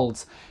always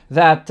holds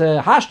that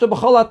Hashta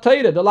B'chol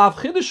HaTeirah, the Lav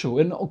Chidushu,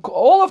 in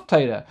all of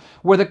Teirah,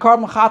 where the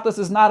Karban Chatas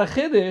is not a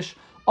Chiddush,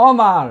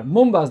 Omar,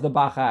 Mumbaz, the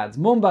Bach adds.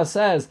 Mumbaz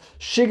says,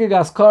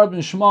 Shigigas Karban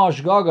Shma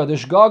Shgaga, the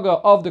Shgaga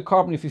of the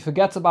Karban, if he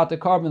forgets about the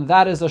Karban,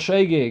 that is a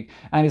Shegig,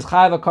 and he's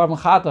Chayv a Karban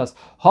Chatas.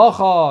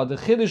 Hacha, the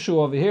Chiddushu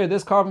over here,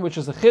 this Karban which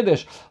is a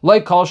Chiddush,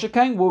 like Kol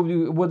Shekeng,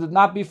 would it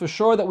not be for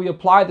sure that we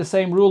apply the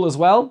same rule as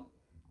well?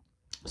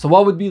 So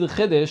what would be the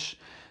Chiddush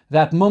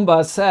that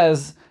Mumbaz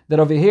says that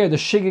over here the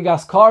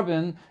Shigigas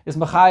Karban is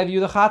Machayev you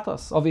the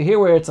Chatas? Over here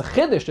where it's a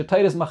Chiddush, the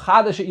Torah is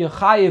Machadash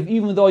Yechayev,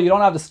 even though you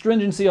don't have the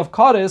stringency of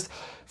Karis,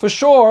 for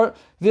sure,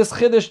 this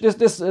Chiddush,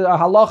 this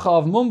halacha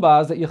of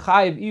Mumbaz, that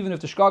Yechayev, even if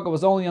the Shgaga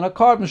was only in a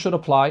Karban, should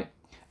apply.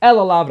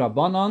 Elalav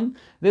Rabbanon,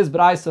 this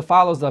Braisa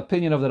follows the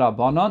opinion of the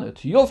Rabbanon, et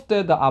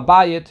Yufte, the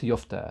Abayit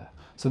Yufte.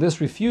 So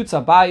this refutes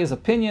Abaye's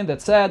opinion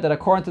that said that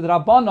according to the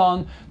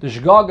Rabbanon, the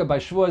Shgaga by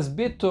Shvuas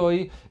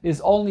Bitoy is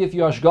only if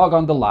you are Shgaga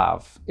on the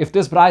Lav. If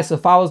this Braisa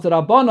follows the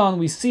Rabbanon,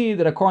 we see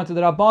that according to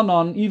the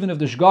Rabbanon, even if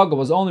the Shgaga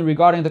was only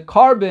regarding the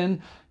Karban,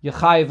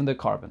 Yechayev in the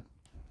Karban.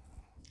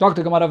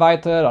 Dr. Gemara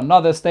weiter,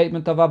 another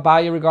statement of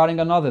Abaye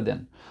regarding another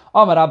din.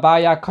 Amar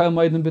Abaye kol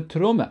moedim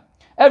betrume.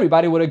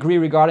 Everybody would agree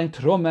regarding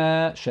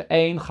Trume,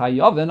 she'ein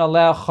chayavin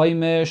aleh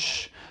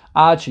chaimish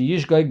ad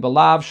sheyishgoig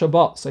belav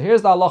Shabbos. So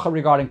here's the halacha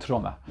regarding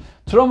Trume.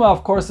 Trume,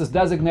 of course, is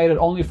designated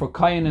only for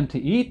Koyanim to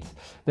eat.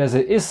 There's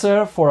an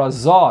Isser for a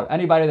Zar,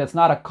 anybody that's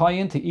not a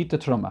Koyin, to eat the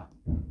Trume.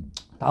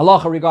 The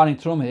halacha regarding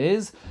Trume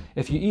is,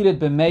 if you eat it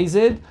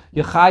b'mezid,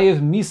 you chayiv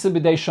misa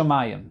b'dei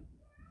shamayim.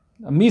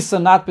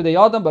 Misa not b'dei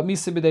adam, but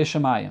misa b'dei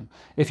shamayim.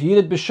 If you eat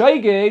it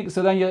b'shoigig,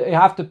 so then you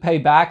have to pay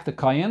back the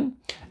koyin,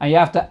 and you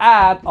have to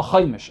add a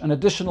chaimish, an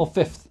additional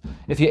fifth,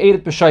 if you ate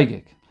it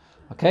b'shoigig.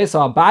 Okay, so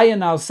Abaye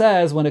now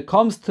says, when it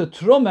comes to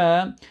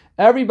Trume,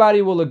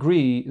 everybody will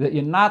agree that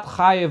you're not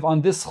chayiv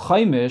on this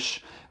chaimish.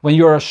 When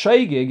you're a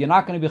shoigig, you're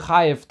not going to be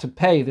chayiv to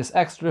pay this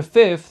extra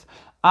fifth,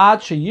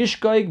 ad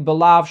sheyishgoig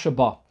belav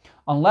shabbat,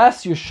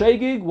 unless your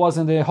shoigig was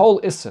in the whole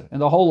isser, in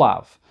the whole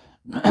lav.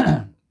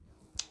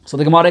 So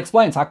the Gemara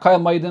explains,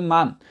 HaKayel Maidim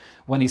man.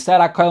 When he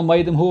said HaKayel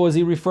Maidim, who was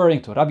he referring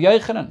to? Rabbi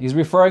Yochanan. He's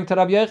referring to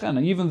Rabbi Yochanan.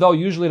 And even though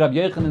usually Rabbi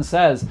Yochanan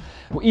says,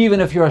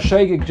 even if you're a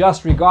shegig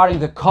just regarding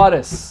the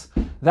Kodesh,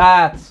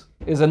 that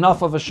is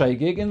enough of a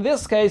shegig. In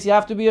this case, you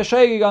have to be a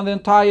shegig on the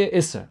entire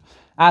Isser.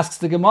 Asks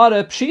the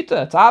Gemara,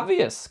 Pshita, it's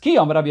obvious.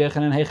 Kiyam Rabbi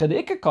Yochanan heichad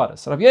ikke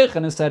Kodesh. Rabbi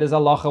Yochanan said is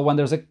halacha when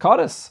there's a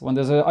Kodesh, when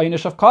there's a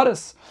einish of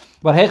Kodesh.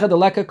 But heichad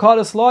leka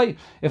Kodesh loy.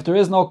 If there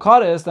is no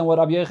Kodesh, then what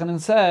Rabbi Yochanan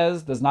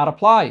says does not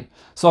apply.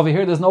 So over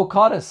here, there's no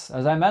Kodesh.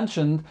 As I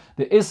mentioned,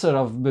 the Isser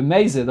of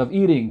b'mezid, of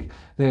eating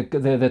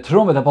the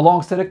truma that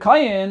belongs to the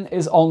Kayin,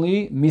 is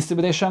only misa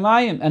b'dei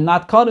shamayim and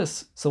not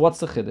Kodesh. So what's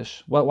the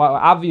Chiddush? Well,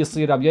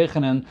 obviously, Rabbi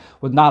Yochanan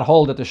would not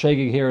hold that the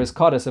shegig here is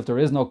Kodesh if there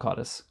is no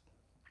Kodesh.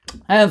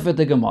 And for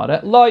the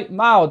Gemara, loy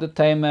mao the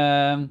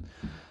tema,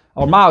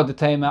 or mao the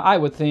tema, I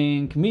would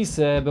think mise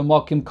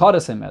b'mokim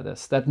Kodesh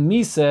emedes, that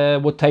mise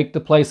would take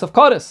the place of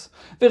Kodesh.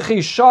 V'chi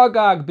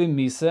shagag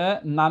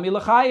b'mise nami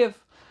l'chayev.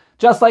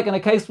 Just like in a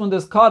case when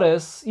there's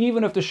Kodesh,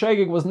 even if the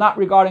shegig was not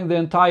regarding the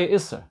entire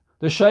Isser,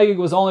 the shegig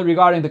was only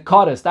regarding the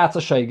Kodesh, that's a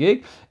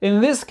shegig.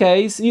 In this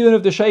case, even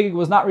if the shegig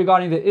was not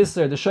regarding the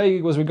Isser, the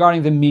shegig was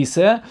regarding the mise,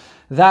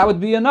 that would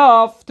be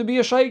enough to be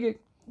a shegig.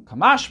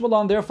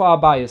 Kamashmalon, therefore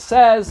Abaye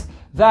says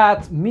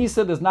that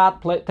Misa does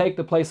not take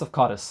the place of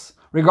Kodesh.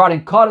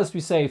 Regarding Kodesh,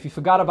 we say, if he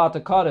forgot about the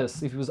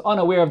Kodesh, if he was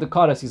unaware of the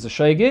Kodesh, he's a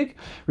shegig.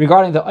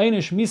 Regarding the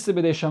Einish Misa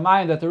b'dei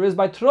shamayim that there is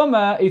by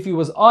Truma, if he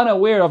was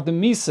unaware of the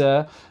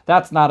Misa,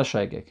 that's not a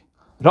shegig.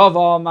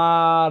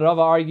 Rava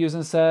argues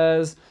and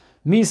says,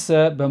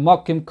 Misa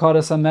b'mokim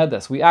Kodesh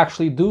amedes. We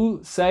actually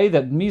do say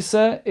that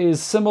Misa is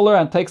similar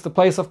and takes the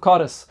place of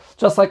Kodesh.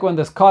 Just like when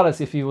there's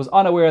Kodesh, if he was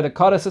unaware of the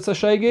Kodesh, it's a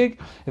shegig.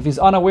 If he's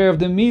unaware of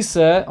the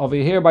Misa, over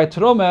here by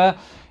Truma,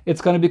 it's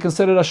going to be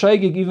considered a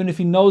shegig even if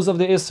he knows of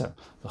the Isser.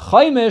 The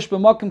chaimish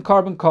b'mokim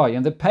karban koy,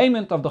 and the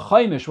payment of the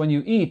chaimish when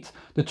you eat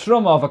the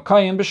truma of a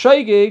koyim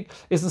b'shegig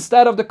is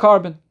instead of the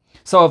carbon.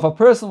 So if a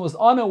person was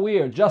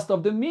unaware just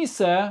of the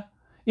Misa,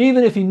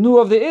 even if he knew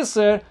of the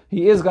Isser,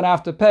 he is going to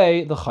have to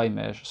pay the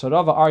chaimish. So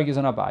Rava argues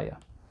on Abaye.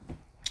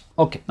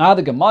 Okay, now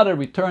the Gemara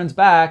returns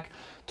back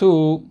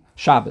to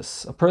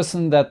Shabbos, a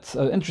person that's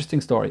an interesting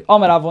story.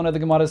 Omer Avona, the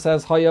Gemara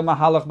says,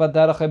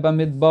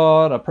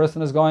 a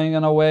person is going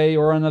on a way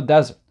or in a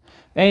desert.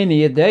 And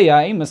he's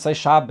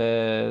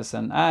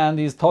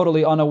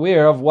totally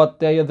unaware of what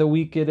day of the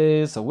week it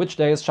is, or which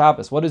day is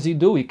Shabbos. What does he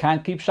do? He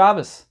can't keep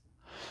Shabbos.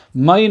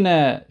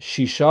 Meine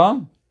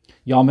Shisha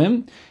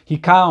Yomim, he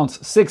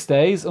counts 6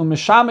 days, and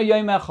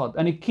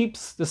he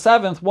keeps the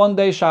 7th one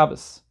day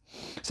Shabbos.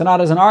 So now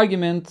there's an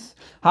argument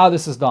how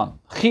this is done.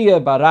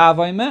 Chiyah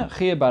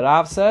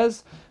Barav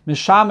says,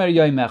 Mishamer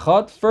Yom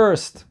Echad,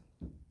 first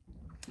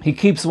he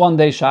keeps 1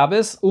 day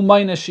Shabbos,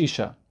 umayne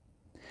shisha.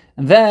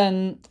 And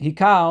then he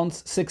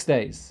counts 6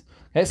 days.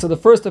 Okay, so the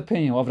first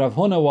opinion of Rav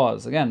Huna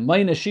was, again,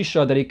 mayne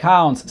shisha, that he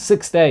counts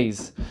 6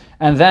 days,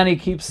 and then he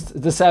keeps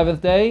the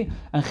 7th day.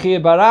 And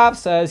Chiyah Barav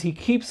says he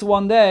keeps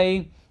 1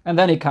 day, and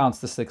then he counts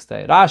the 6th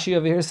day. Rashi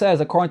over here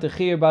says, according to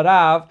Chiyah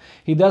Barav,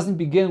 he doesn't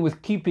begin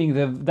with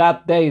keeping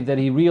that day that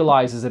he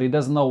realizes that he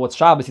doesn't know what's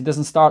Shabbos. He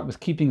doesn't start with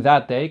keeping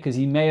that day, because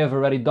he may have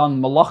already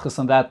done malachas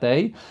on that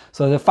day.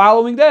 So the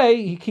following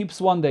day, he keeps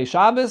 1 day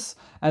Shabbos,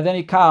 and then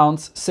he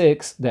counts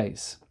 6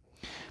 days.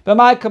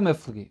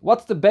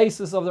 What's the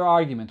basis of their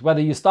argument?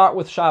 Whether you start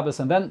with Shabbos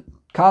and then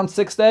count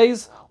 6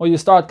 days, or you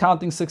start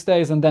counting 6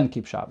 days and then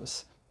keep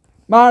Shabbos.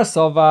 Mar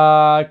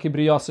Sovar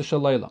Kibriyos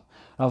Shalayla.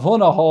 Rav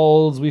Huna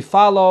holds we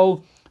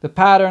follow the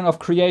pattern of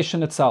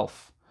creation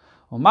itself.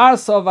 Mar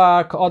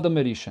Sovar Ka'adam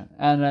Erishan.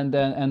 And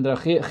the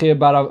Chiyah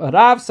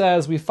Barav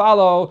says we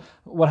follow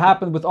what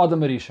happened with Adam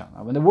Erishan.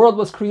 When the world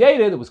was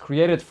created, it was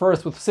created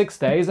first with 6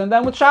 days and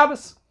then with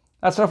Shabbos.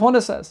 That's what Rav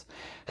Huna says.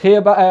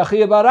 Chiyah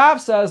Barav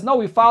says, no,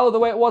 we follow the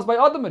way it was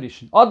by Adam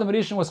Rishon. Adam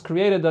Rishon was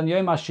created on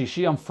Yom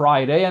HaShishi, on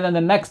Friday, and then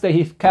the next day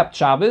he kept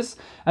Shabbos,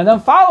 and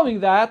then following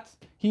that,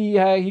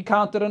 he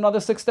counted another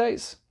 6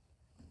 days.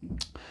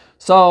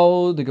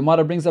 So the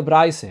Gemara brings a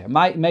braise here.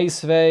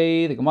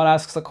 The Gemara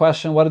asks a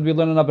question, what did we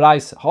learn in a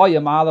braise?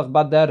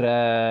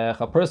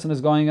 A person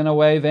is going in a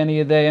way,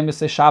 any day, and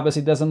say Shabbos,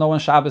 he doesn't know when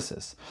Shabbos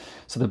is.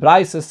 So the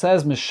braise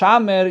says,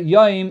 Mishamer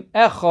Yom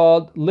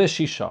Echad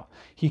Lishisha.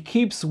 He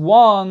keeps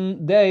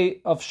 1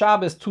 day of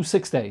Shabbos to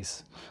 6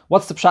 days.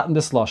 What's the pshat in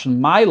this lashon?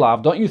 My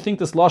love, don't you think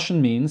this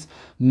lashon means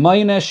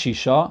mayne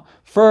shisha?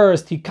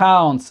 First he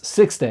counts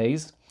 6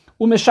 days,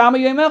 umeshama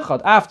yom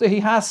echad. After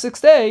he has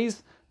 6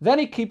 days, then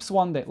he keeps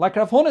 1 day, like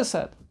Rav Huna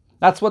said.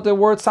 That's what the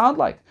words sound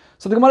like.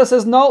 So the Gemara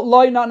says, no,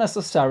 loy, not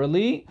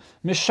necessarily.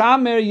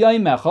 Mishamer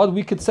yom echad.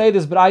 We could say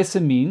this braise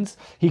means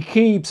he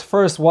keeps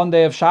first 1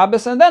 day of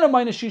Shabbos and then a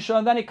mayne shisha,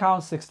 and then he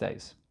counts 6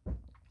 days.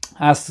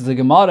 Asks the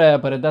Gemara,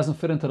 but it doesn't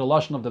fit into the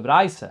lashon of the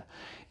Braise.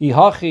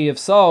 Ihachi, if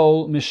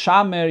so,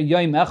 mishamer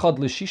yom echad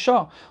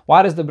l'shisha.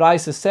 Why does the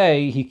Braise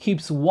say he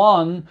keeps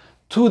 1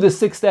 to the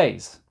 6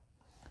 days?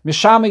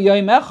 Mishamer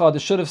yom echad,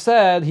 it should have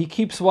said he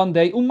keeps 1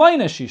 day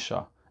umayne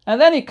shisha,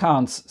 and then he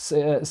counts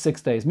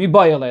 6 days. Mi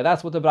bayale,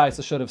 that's what the Braise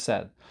should have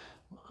said.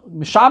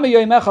 Mishamer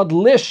yom echad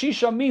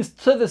l'shisha means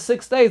to the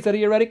 6 days that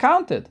he already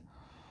counted.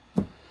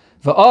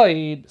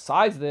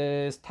 Besides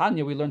this,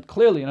 Tanya, we learned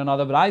clearly in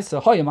another Braise,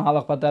 he's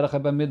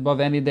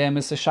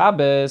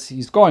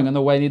going on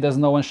the way and he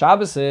doesn't know when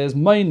Shabbos is.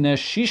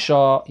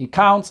 He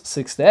counts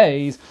 6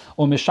 days,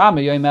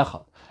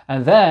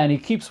 and then he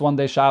keeps 1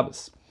 day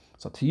Shabbos.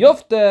 So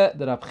Tiyufte,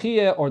 the Rab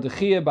Chiyah or the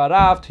Chiyah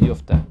Barav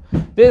Tiyufte.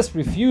 This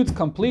refutes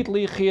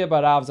completely Chiyah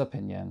Barav's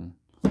opinion.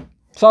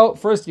 So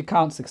first you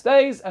count 6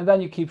 days and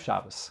then you keep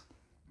Shabbos.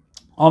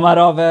 Omar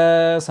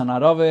Raves, and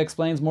Rave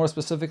explains more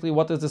specifically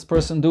what does this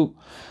person do.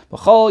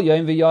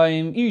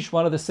 Each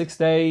one of the 6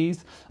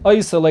 days,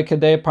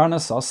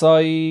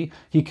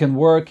 he can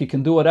work, he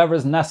can do whatever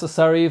is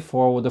necessary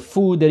for the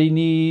food that he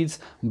needs.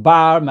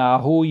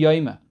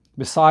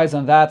 Besides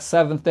on that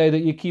 7th day that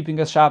you're keeping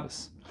as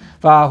Shabbos.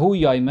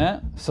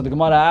 So the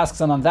Gemara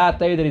asks, and on that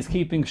day that he's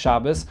keeping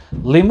Shabbos,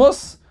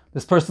 limus,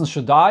 this person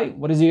should die.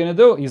 What is he going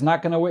to do? He's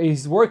not going to.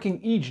 He's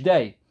working each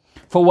day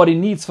for what he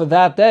needs for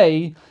that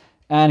day.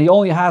 And he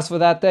only has for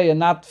that day and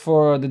not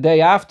for the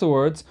day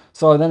afterwards.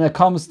 So then it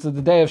comes to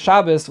the day of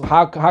Shabbos.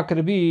 How could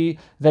it be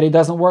that he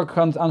doesn't work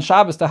on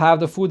Shabbos to have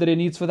the food that he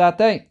needs for that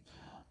day?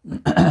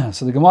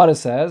 So the Gemara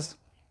says,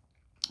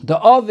 the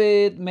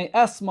Ovid may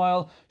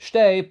esmail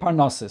shtei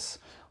parnosis.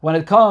 When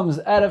it comes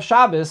out of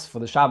Shabbos, for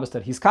the Shabbos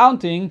that he's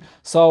counting,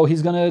 so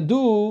he's going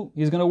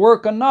to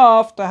work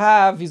enough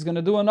he's going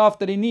to do enough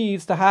that he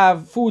needs to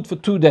have food for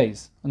 2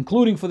 days,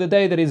 including for the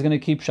day that he's going to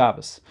keep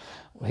Shabbos.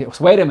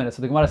 Wait a minute.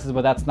 So the Gemara says,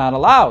 but that's not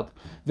allowed.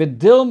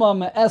 V'dilma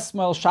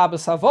me'esmel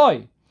Shabbos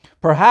havoy.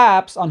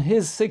 Perhaps on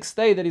his 6th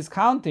day that he's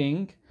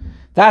counting,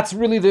 that's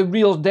really the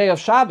real day of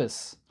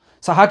Shabbos.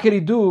 So how could he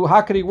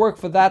work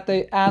for that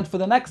day and for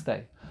the next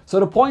day?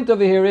 So the point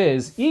over here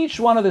is, each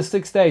one of the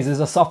 6 days is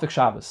a suffix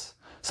Shabbos.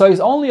 So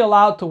he's only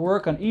allowed to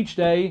work on each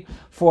day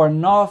for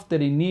enough that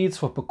he needs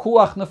for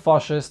pekuach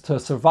nefashis to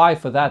survive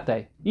for that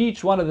day.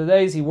 Each one of the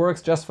days he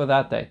works just for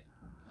that day.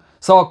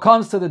 So it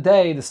comes to the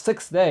day, the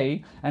 6th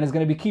day, and he's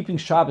going to be keeping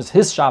Shabbos,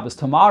 his Shabbos,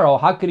 tomorrow.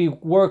 How could he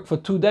work for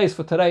 2 days,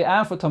 for today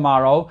and for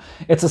tomorrow?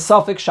 It's a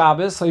suffix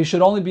Shabbos, so he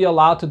should only be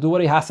allowed to do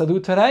what he has to do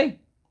today.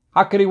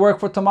 How could he work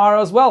for tomorrow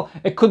as well?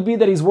 It could be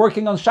that he's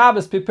working on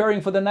Shabbos,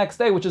 preparing for the next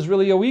day, which is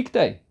really a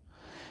weekday.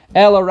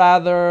 Ella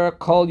rather,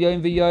 kol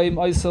yom v'yom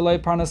oiselei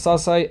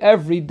parnasasai.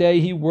 Every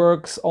day he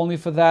works only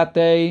for that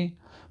day,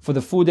 for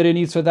the food that he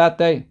needs for that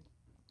day.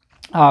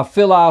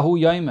 Filahu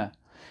yomeh.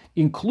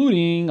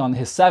 Including on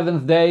his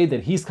 7th day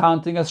that he's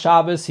counting as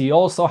Shabbos, he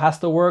also has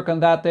to work on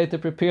that day to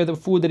prepare the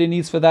food that he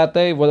needs for that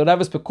day,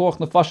 whatever's pekuach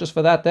nefashos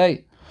for that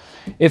day.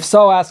 If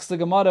so, asks the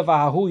Gemara,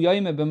 V'ahu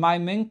yoyme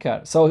b'may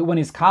minker. So when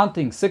he's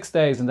counting 6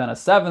 days and then a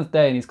 7th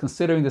day, and he's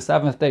considering the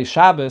 7th day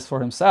Shabbos for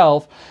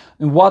himself,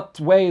 in what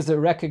way is it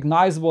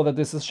recognizable that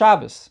this is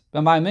Shabbos?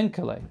 B'may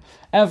minkele.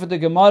 And for the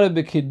Gemara,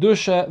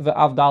 b'kiddusha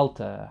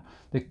v'avdalta.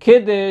 The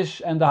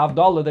kiddush and the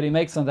havdalah that he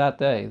makes on that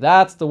day.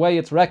 That's the way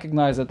it's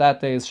recognized that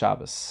that day is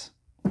Shabbos.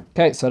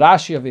 Okay, so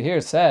Rashi over here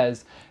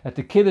says that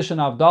the kiddush and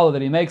havdalah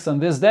that he makes on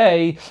this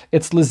day,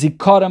 it's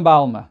l'zikaron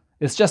b'alma.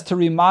 It's just to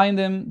remind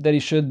him that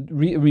he should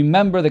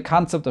remember the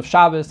concept of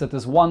Shabbos, that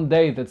there's one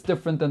day that's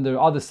different than the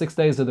other 6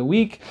 days of the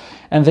week,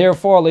 and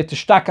therefore,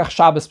 le'tishtakach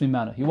Shabbos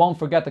mimenu. He won't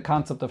forget the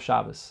concept of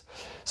Shabbos.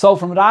 So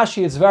from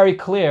Rashi, it's very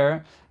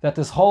clear that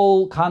this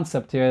whole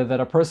concept here, that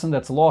a person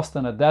that's lost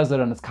in a desert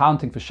and is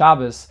counting for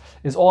Shabbos,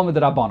 is all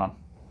midrabanan.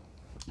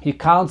 He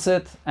counts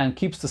it and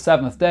keeps the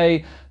 7th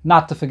day,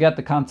 not to forget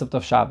the concept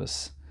of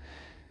Shabbos.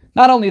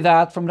 Not only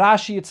that, from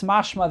Rashi it's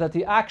mashma that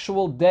the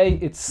actual day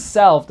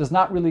itself does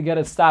not really get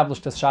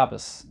established as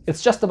Shabbos.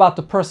 It's just about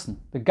the person,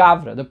 the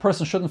gavra. The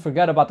person shouldn't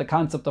forget about the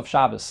concept of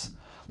Shabbos.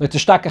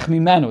 L'tishtakach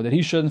mimenu, that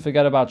he shouldn't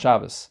forget about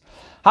Shabbos.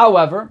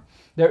 However,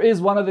 there is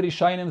one of the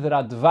Rishonim, the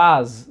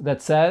Radvaz,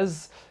 that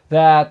says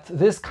that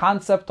this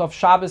concept of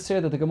Shabbos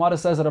here, that the Gemara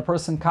says that a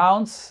person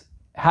counts,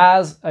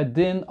 has a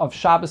din of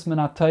Shabbos min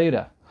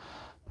ha-Torah.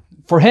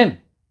 For him,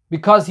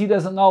 because he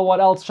doesn't know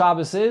what else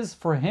Shabbos is,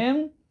 for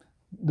him,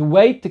 the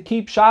way to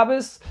keep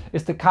Shabbos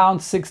is to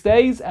count 6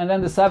 days, and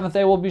then the 7th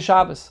day will be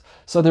Shabbos.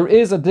 So there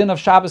is a din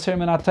of Shabbos here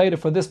min ha-Torah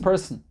for this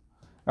person.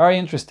 Very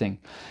interesting.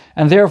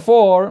 And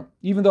therefore,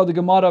 even though the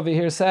Gemara over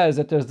here says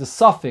that there's the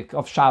suffix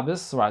of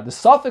Shabbos, right? The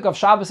suffix of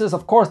Shabbos is,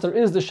 of course, there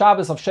is the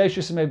Shabbos of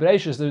Sheishis Yemei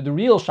Bereishis, the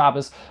real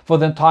Shabbos for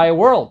the entire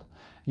world.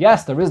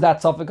 Yes, there is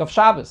that suffix of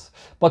Shabbos.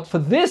 But for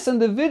this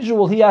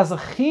individual, he has a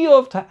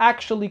chiyuv to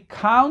actually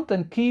count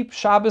and keep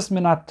Shabbos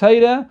min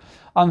ha-Torah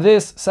on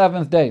this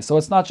 7th day. So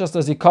it's not just a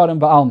zikaron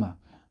ba'alma.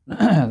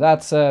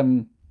 That's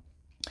the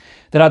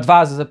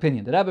Radvaz's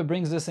opinion. The Rebbe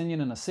brings this in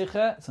a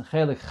sicha. It's in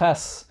Chelik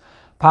Ches,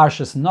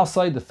 Parshas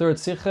Nosai, the 3rd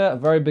sicha, a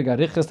very big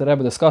arichas. The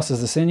Rebbe discusses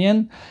this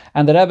inyan.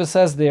 And the Rebbe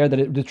says there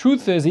that the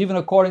truth is, even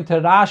according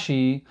to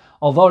Rashi,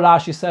 although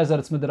Rashi says that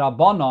it's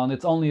midrabanan,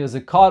 it's only a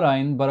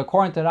zikaron, but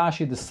according to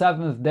Rashi, the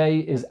 7th day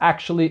is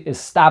actually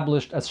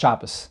established as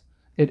Shabbos.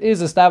 It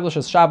is established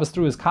as Shabbos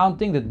through his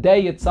counting. The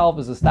day itself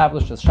is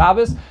established as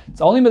Shabbos.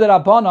 It's only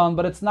midrabanan,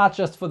 but it's not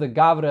just for the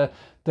gavra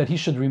that he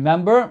should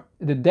remember.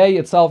 The day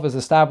itself is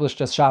established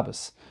as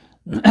Shabbos.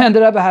 And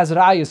the Rebbe has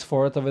rayas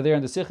for it over there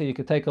in the Sikha. You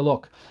could take a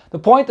look. The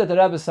point that the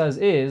Rebbe says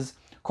is,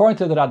 according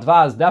to the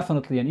Radvaz,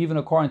 definitely, and even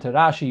according to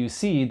Rashi, you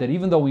see that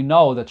even though we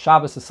know that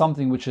Shabbos is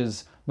something which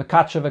is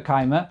mekatsha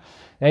v'kaima,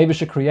 the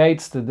Eibishter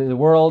creates the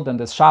world and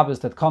the Shabbos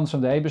that comes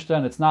from the Eibishter,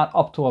 and it's not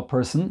up to a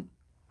person.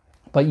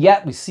 But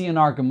yet we see in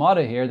our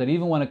Gemara here that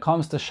even when it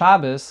comes to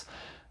Shabbos,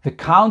 the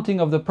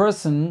counting of the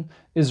person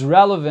is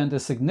relevant,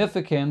 is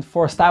significant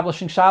for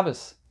establishing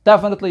Shabbos.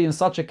 Definitely in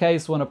such a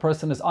case when a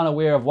person is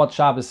unaware of what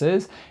Shabbos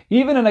is,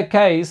 even in a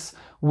case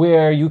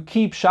where you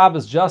keep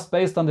Shabbos just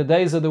based on the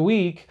days of the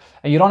week,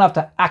 and you don't have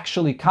to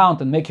actually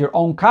count and make your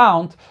own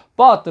count,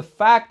 but the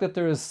fact that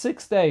there is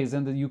 6 days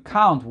and that you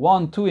count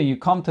 1, 2, and you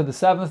come to the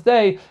 7th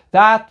day,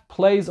 that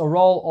plays a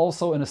role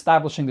also in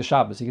establishing the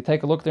Shabbos. You can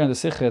take a look there in the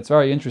Sikha. It's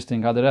very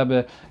interesting how the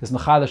Rebbe is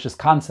mechadash this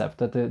concept,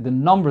 that the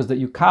numbers that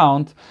you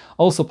count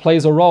also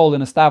plays a role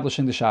in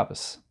establishing the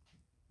Shabbos.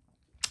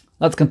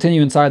 Let's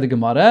continue inside the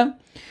Gemara.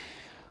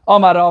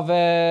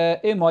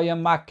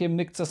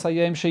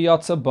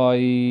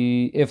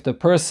 If the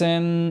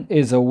person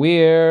is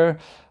aware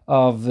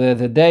of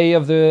the day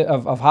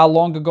of how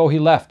long ago he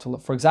left.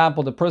 For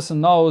example, the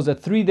person knows that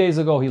 3 days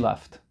ago he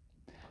left.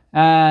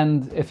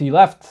 And if he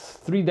left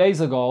 3 days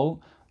ago,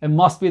 it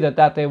must be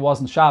that day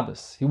wasn't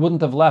Shabbos. He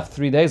wouldn't have left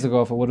 3 days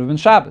ago if it would have been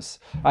Shabbos.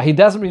 He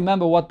doesn't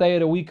remember what day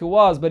of the week it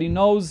was, but he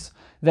knows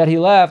that he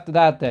left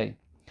that day.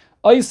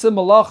 So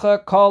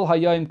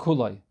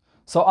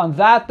on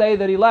that day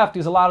that he left,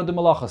 he's allowed to do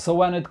malacha. So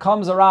when it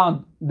comes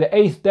around the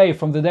 8th day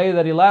from the day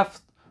that he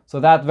left,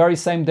 so that very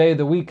same day of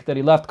the week that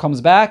he left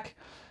comes back,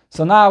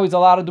 so now he's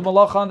allowed to do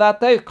malacha on that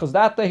day, because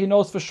that day he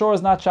knows for sure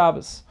is not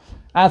Shabbos.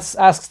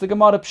 Asks the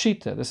Gemara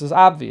Pshita. This is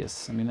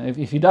obvious. I mean,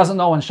 if he doesn't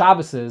know when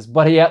Shabbos is,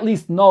 but he at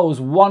least knows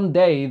one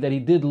day that he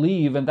did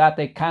leave and that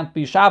day can't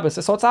be Shabbos,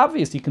 so it's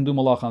obvious he can do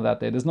malacha on that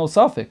day. There's no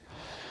suffix.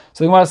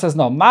 So the Gemara says,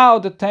 no, Mao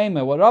de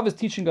Tema, what Rav is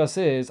teaching us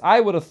is,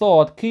 I would have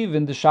thought,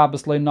 Kivin the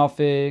Shabbos le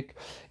nafik,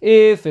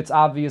 if it's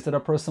obvious that a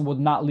person would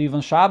not leave on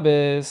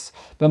Shabbos,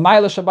 but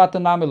Maila Shabbat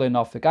nami le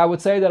nafik. I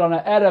would say that on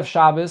an Erev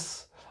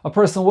Shabbos, a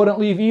person wouldn't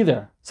leave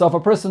either. So if a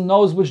person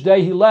knows which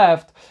day he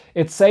left,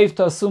 it's safe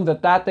to assume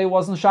that that day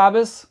wasn't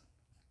Shabbos,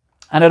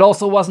 and it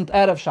also wasn't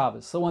Erev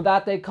Shabbos. So when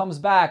that day comes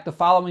back the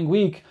following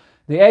week,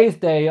 the 8th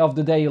day of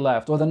the day he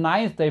left, or the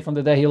 9th day from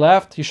the day he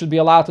left, he should be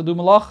allowed to do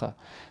malacha.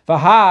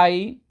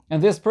 V'hai,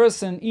 and this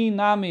person,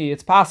 inami,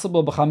 it's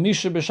possible,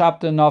 b'chamisha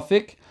b'shabta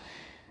nafik,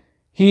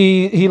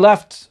 he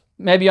left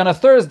maybe on a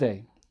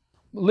Thursday.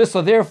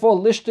 So therefore,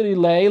 lishteri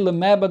lei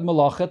lemebad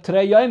malacha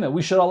trei yomeh.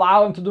 We should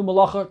allow him to do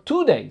malacha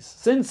 2 days,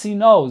 since he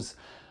knows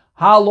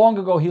how long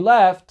ago he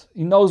left.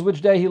 He knows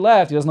which day he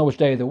left. He doesn't know which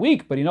day of the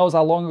week, but he knows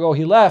how long ago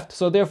he left.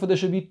 So therefore there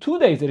should be 2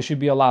 days that he should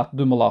be allowed to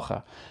do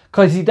malacha.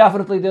 Because he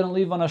definitely didn't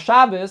leave on a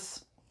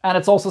Shabbos, and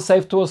it's also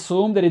safe to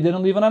assume that he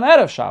didn't leave on an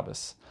Erev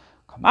Shabbos.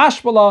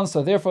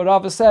 So therefore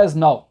Rava says,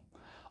 no.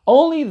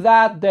 Only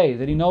that day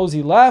that he knows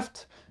he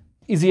left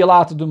is he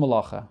allowed to do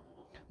malacha.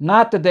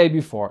 Not the day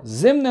before.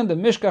 Zimnen the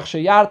mishkach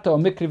sheyarta or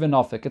mikri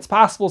v'nofik. It's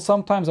possible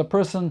sometimes a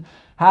person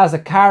has a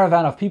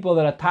caravan of people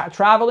that are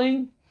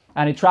traveling,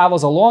 and he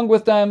travels along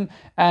with them,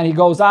 and he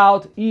goes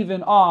out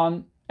even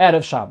on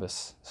Erev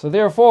Shabbos. So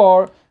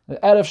therefore, the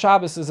Erev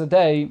Shabbos is a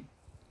day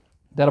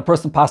that a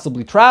person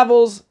possibly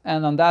travels,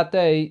 and on that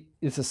day,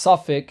 it's a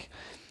suffix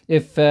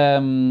if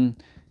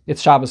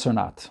it's Shabbos or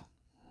not.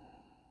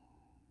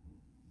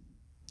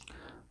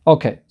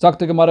 Okay, sagt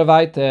die Gemara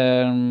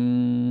weiter.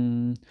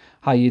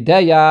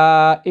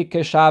 Hayideya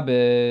ikke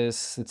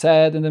Shabbos. It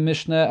said in the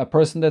Mishnah, a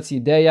person that's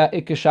Yideya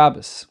ikke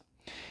Shabbos.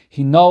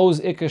 He knows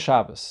ikke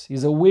Shabbos.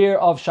 He's aware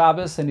of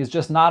Shabbos, and he's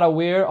just not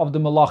aware of the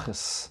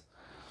malachis.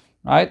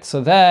 Right? So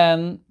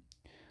then,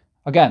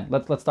 again,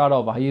 let's start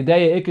over.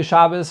 Hayideya ikke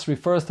Shabbos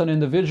refers to an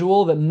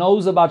individual that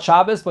knows about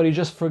Shabbos, but he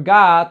just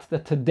forgot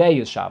that today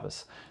is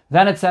Shabbos.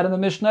 Then it said in the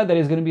Mishnah that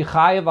he's going to be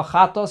chayev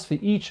achatos for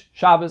each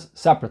Shabbos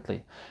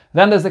separately.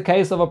 Then there's the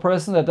case of a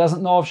person that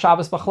doesn't know of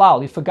Shabbos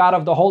b'chlal. He forgot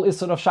of the whole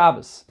Isser of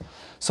Shabbos.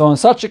 So in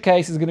such a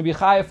case, he's going to be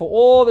chayev for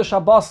all the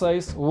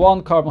Shabbos,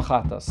 one carbon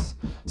chatas.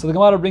 So the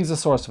Gemara brings a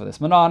source for this.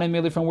 Manane,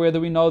 merely from where do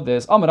we know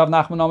this? Amar Rav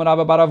Nachman, Amar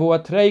Rabba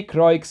Baravu, Trei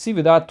Kroik,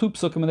 Sividat, two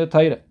psukim in the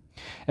Torah.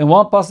 In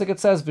one pasuk it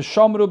says,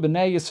 V'shomru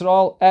b'nei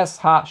Yisrael es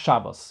ha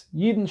Shabbos.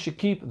 Yidden should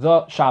keep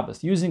the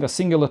Shabbos, using a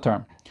singular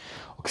term.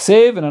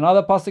 In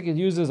another pasuk it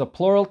uses a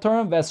plural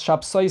term, Ves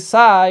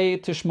Shabsai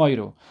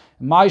tishmoiru.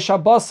 My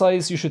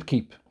Shabbosais you should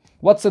keep.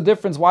 What's the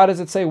difference? Why does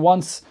it say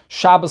once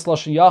Shabbos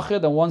Lashon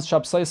Yachid and once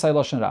Shabsai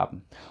Lashon Rabban?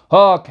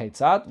 Okay,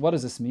 tzad. What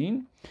does this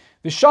mean?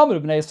 V'shamru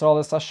b'nei Yisrael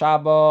es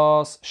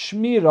Shabbos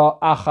shmira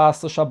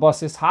achas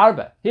l'Shabbos is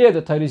harbe. Here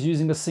the Torah is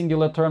using a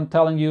singular term,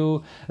 telling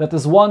you that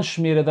there's one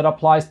shmira that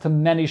applies to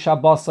many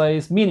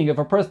Shabbosais. Meaning, if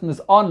a person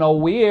is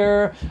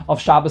unaware of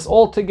Shabbos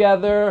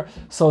altogether,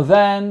 so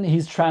then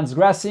he's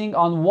transgressing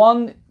on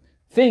one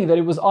thing that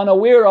he was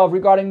unaware of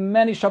regarding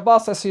many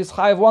Shabbosais. He's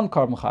chayav one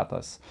carbon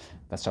chatas.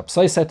 That's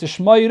Shabsai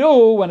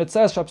Tishmoiru. When it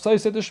says Shabsai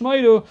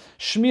Tishmoiru,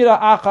 Shmira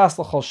Achas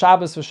L'chol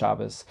Shabbos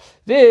v'Shabbos.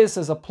 This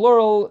is a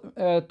plural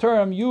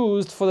term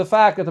used for the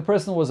fact that the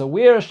person was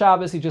aware of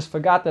Shabbos, he just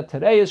forgot that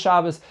today is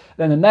Shabbos,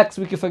 then the next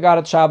week he forgot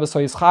it's Shabbos,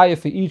 so he's chayav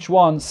for each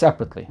one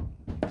separately.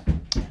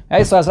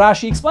 Okay, so as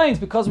Rashi explains,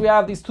 because we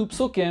have these two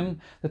psukim,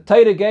 the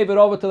Torah gave it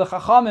over to the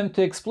Chachamim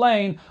to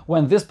explain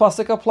when this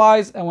pasuk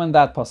applies and when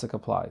that pasuk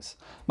applies.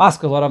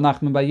 Maskal Rav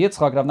Nachman by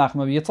Yitzchak. Rav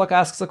Nachman by Yitzchak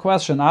asks a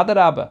question.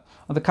 Adarabba.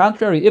 On the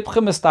contrary,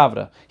 Ipchem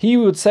Estavra. He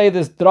would say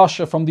this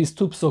drasha from these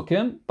two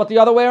psukim, but the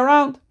other way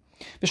around.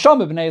 When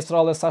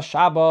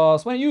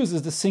it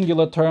uses the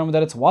singular term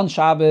that it's one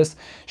Shabbos,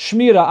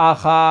 Shmira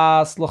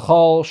Achas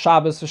L'chol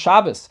Shabbos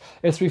v'Shabbos,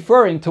 it's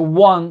referring to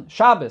one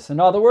Shabbos. In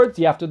other words,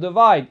 you have to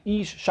divide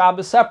each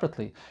Shabbos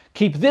separately.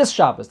 Keep this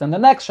Shabbos, then the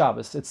next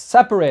Shabbos. It's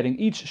separating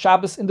each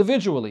Shabbos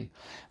individually.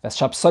 When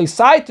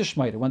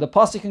the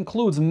pasuk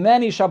includes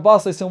many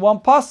Shabbos in one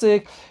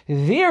pasuk,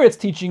 there it's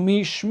teaching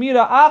me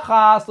Shmira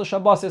Achas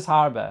l'Shabbos is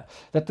harbe,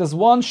 that there's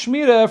one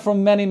Shmira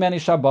from many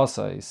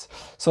Shabbos.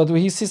 So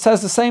he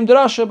says the same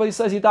drasha, but he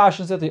says he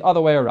dashes it the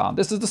other way around.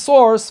 This is the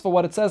source for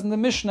what it says in the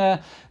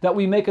Mishnah, that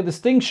we make a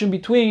distinction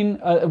between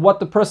what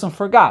the person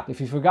forgot. If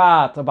he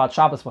forgot about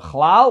Shabbos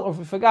b'chlal, or if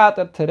he forgot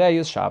that today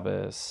is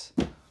Shabbos.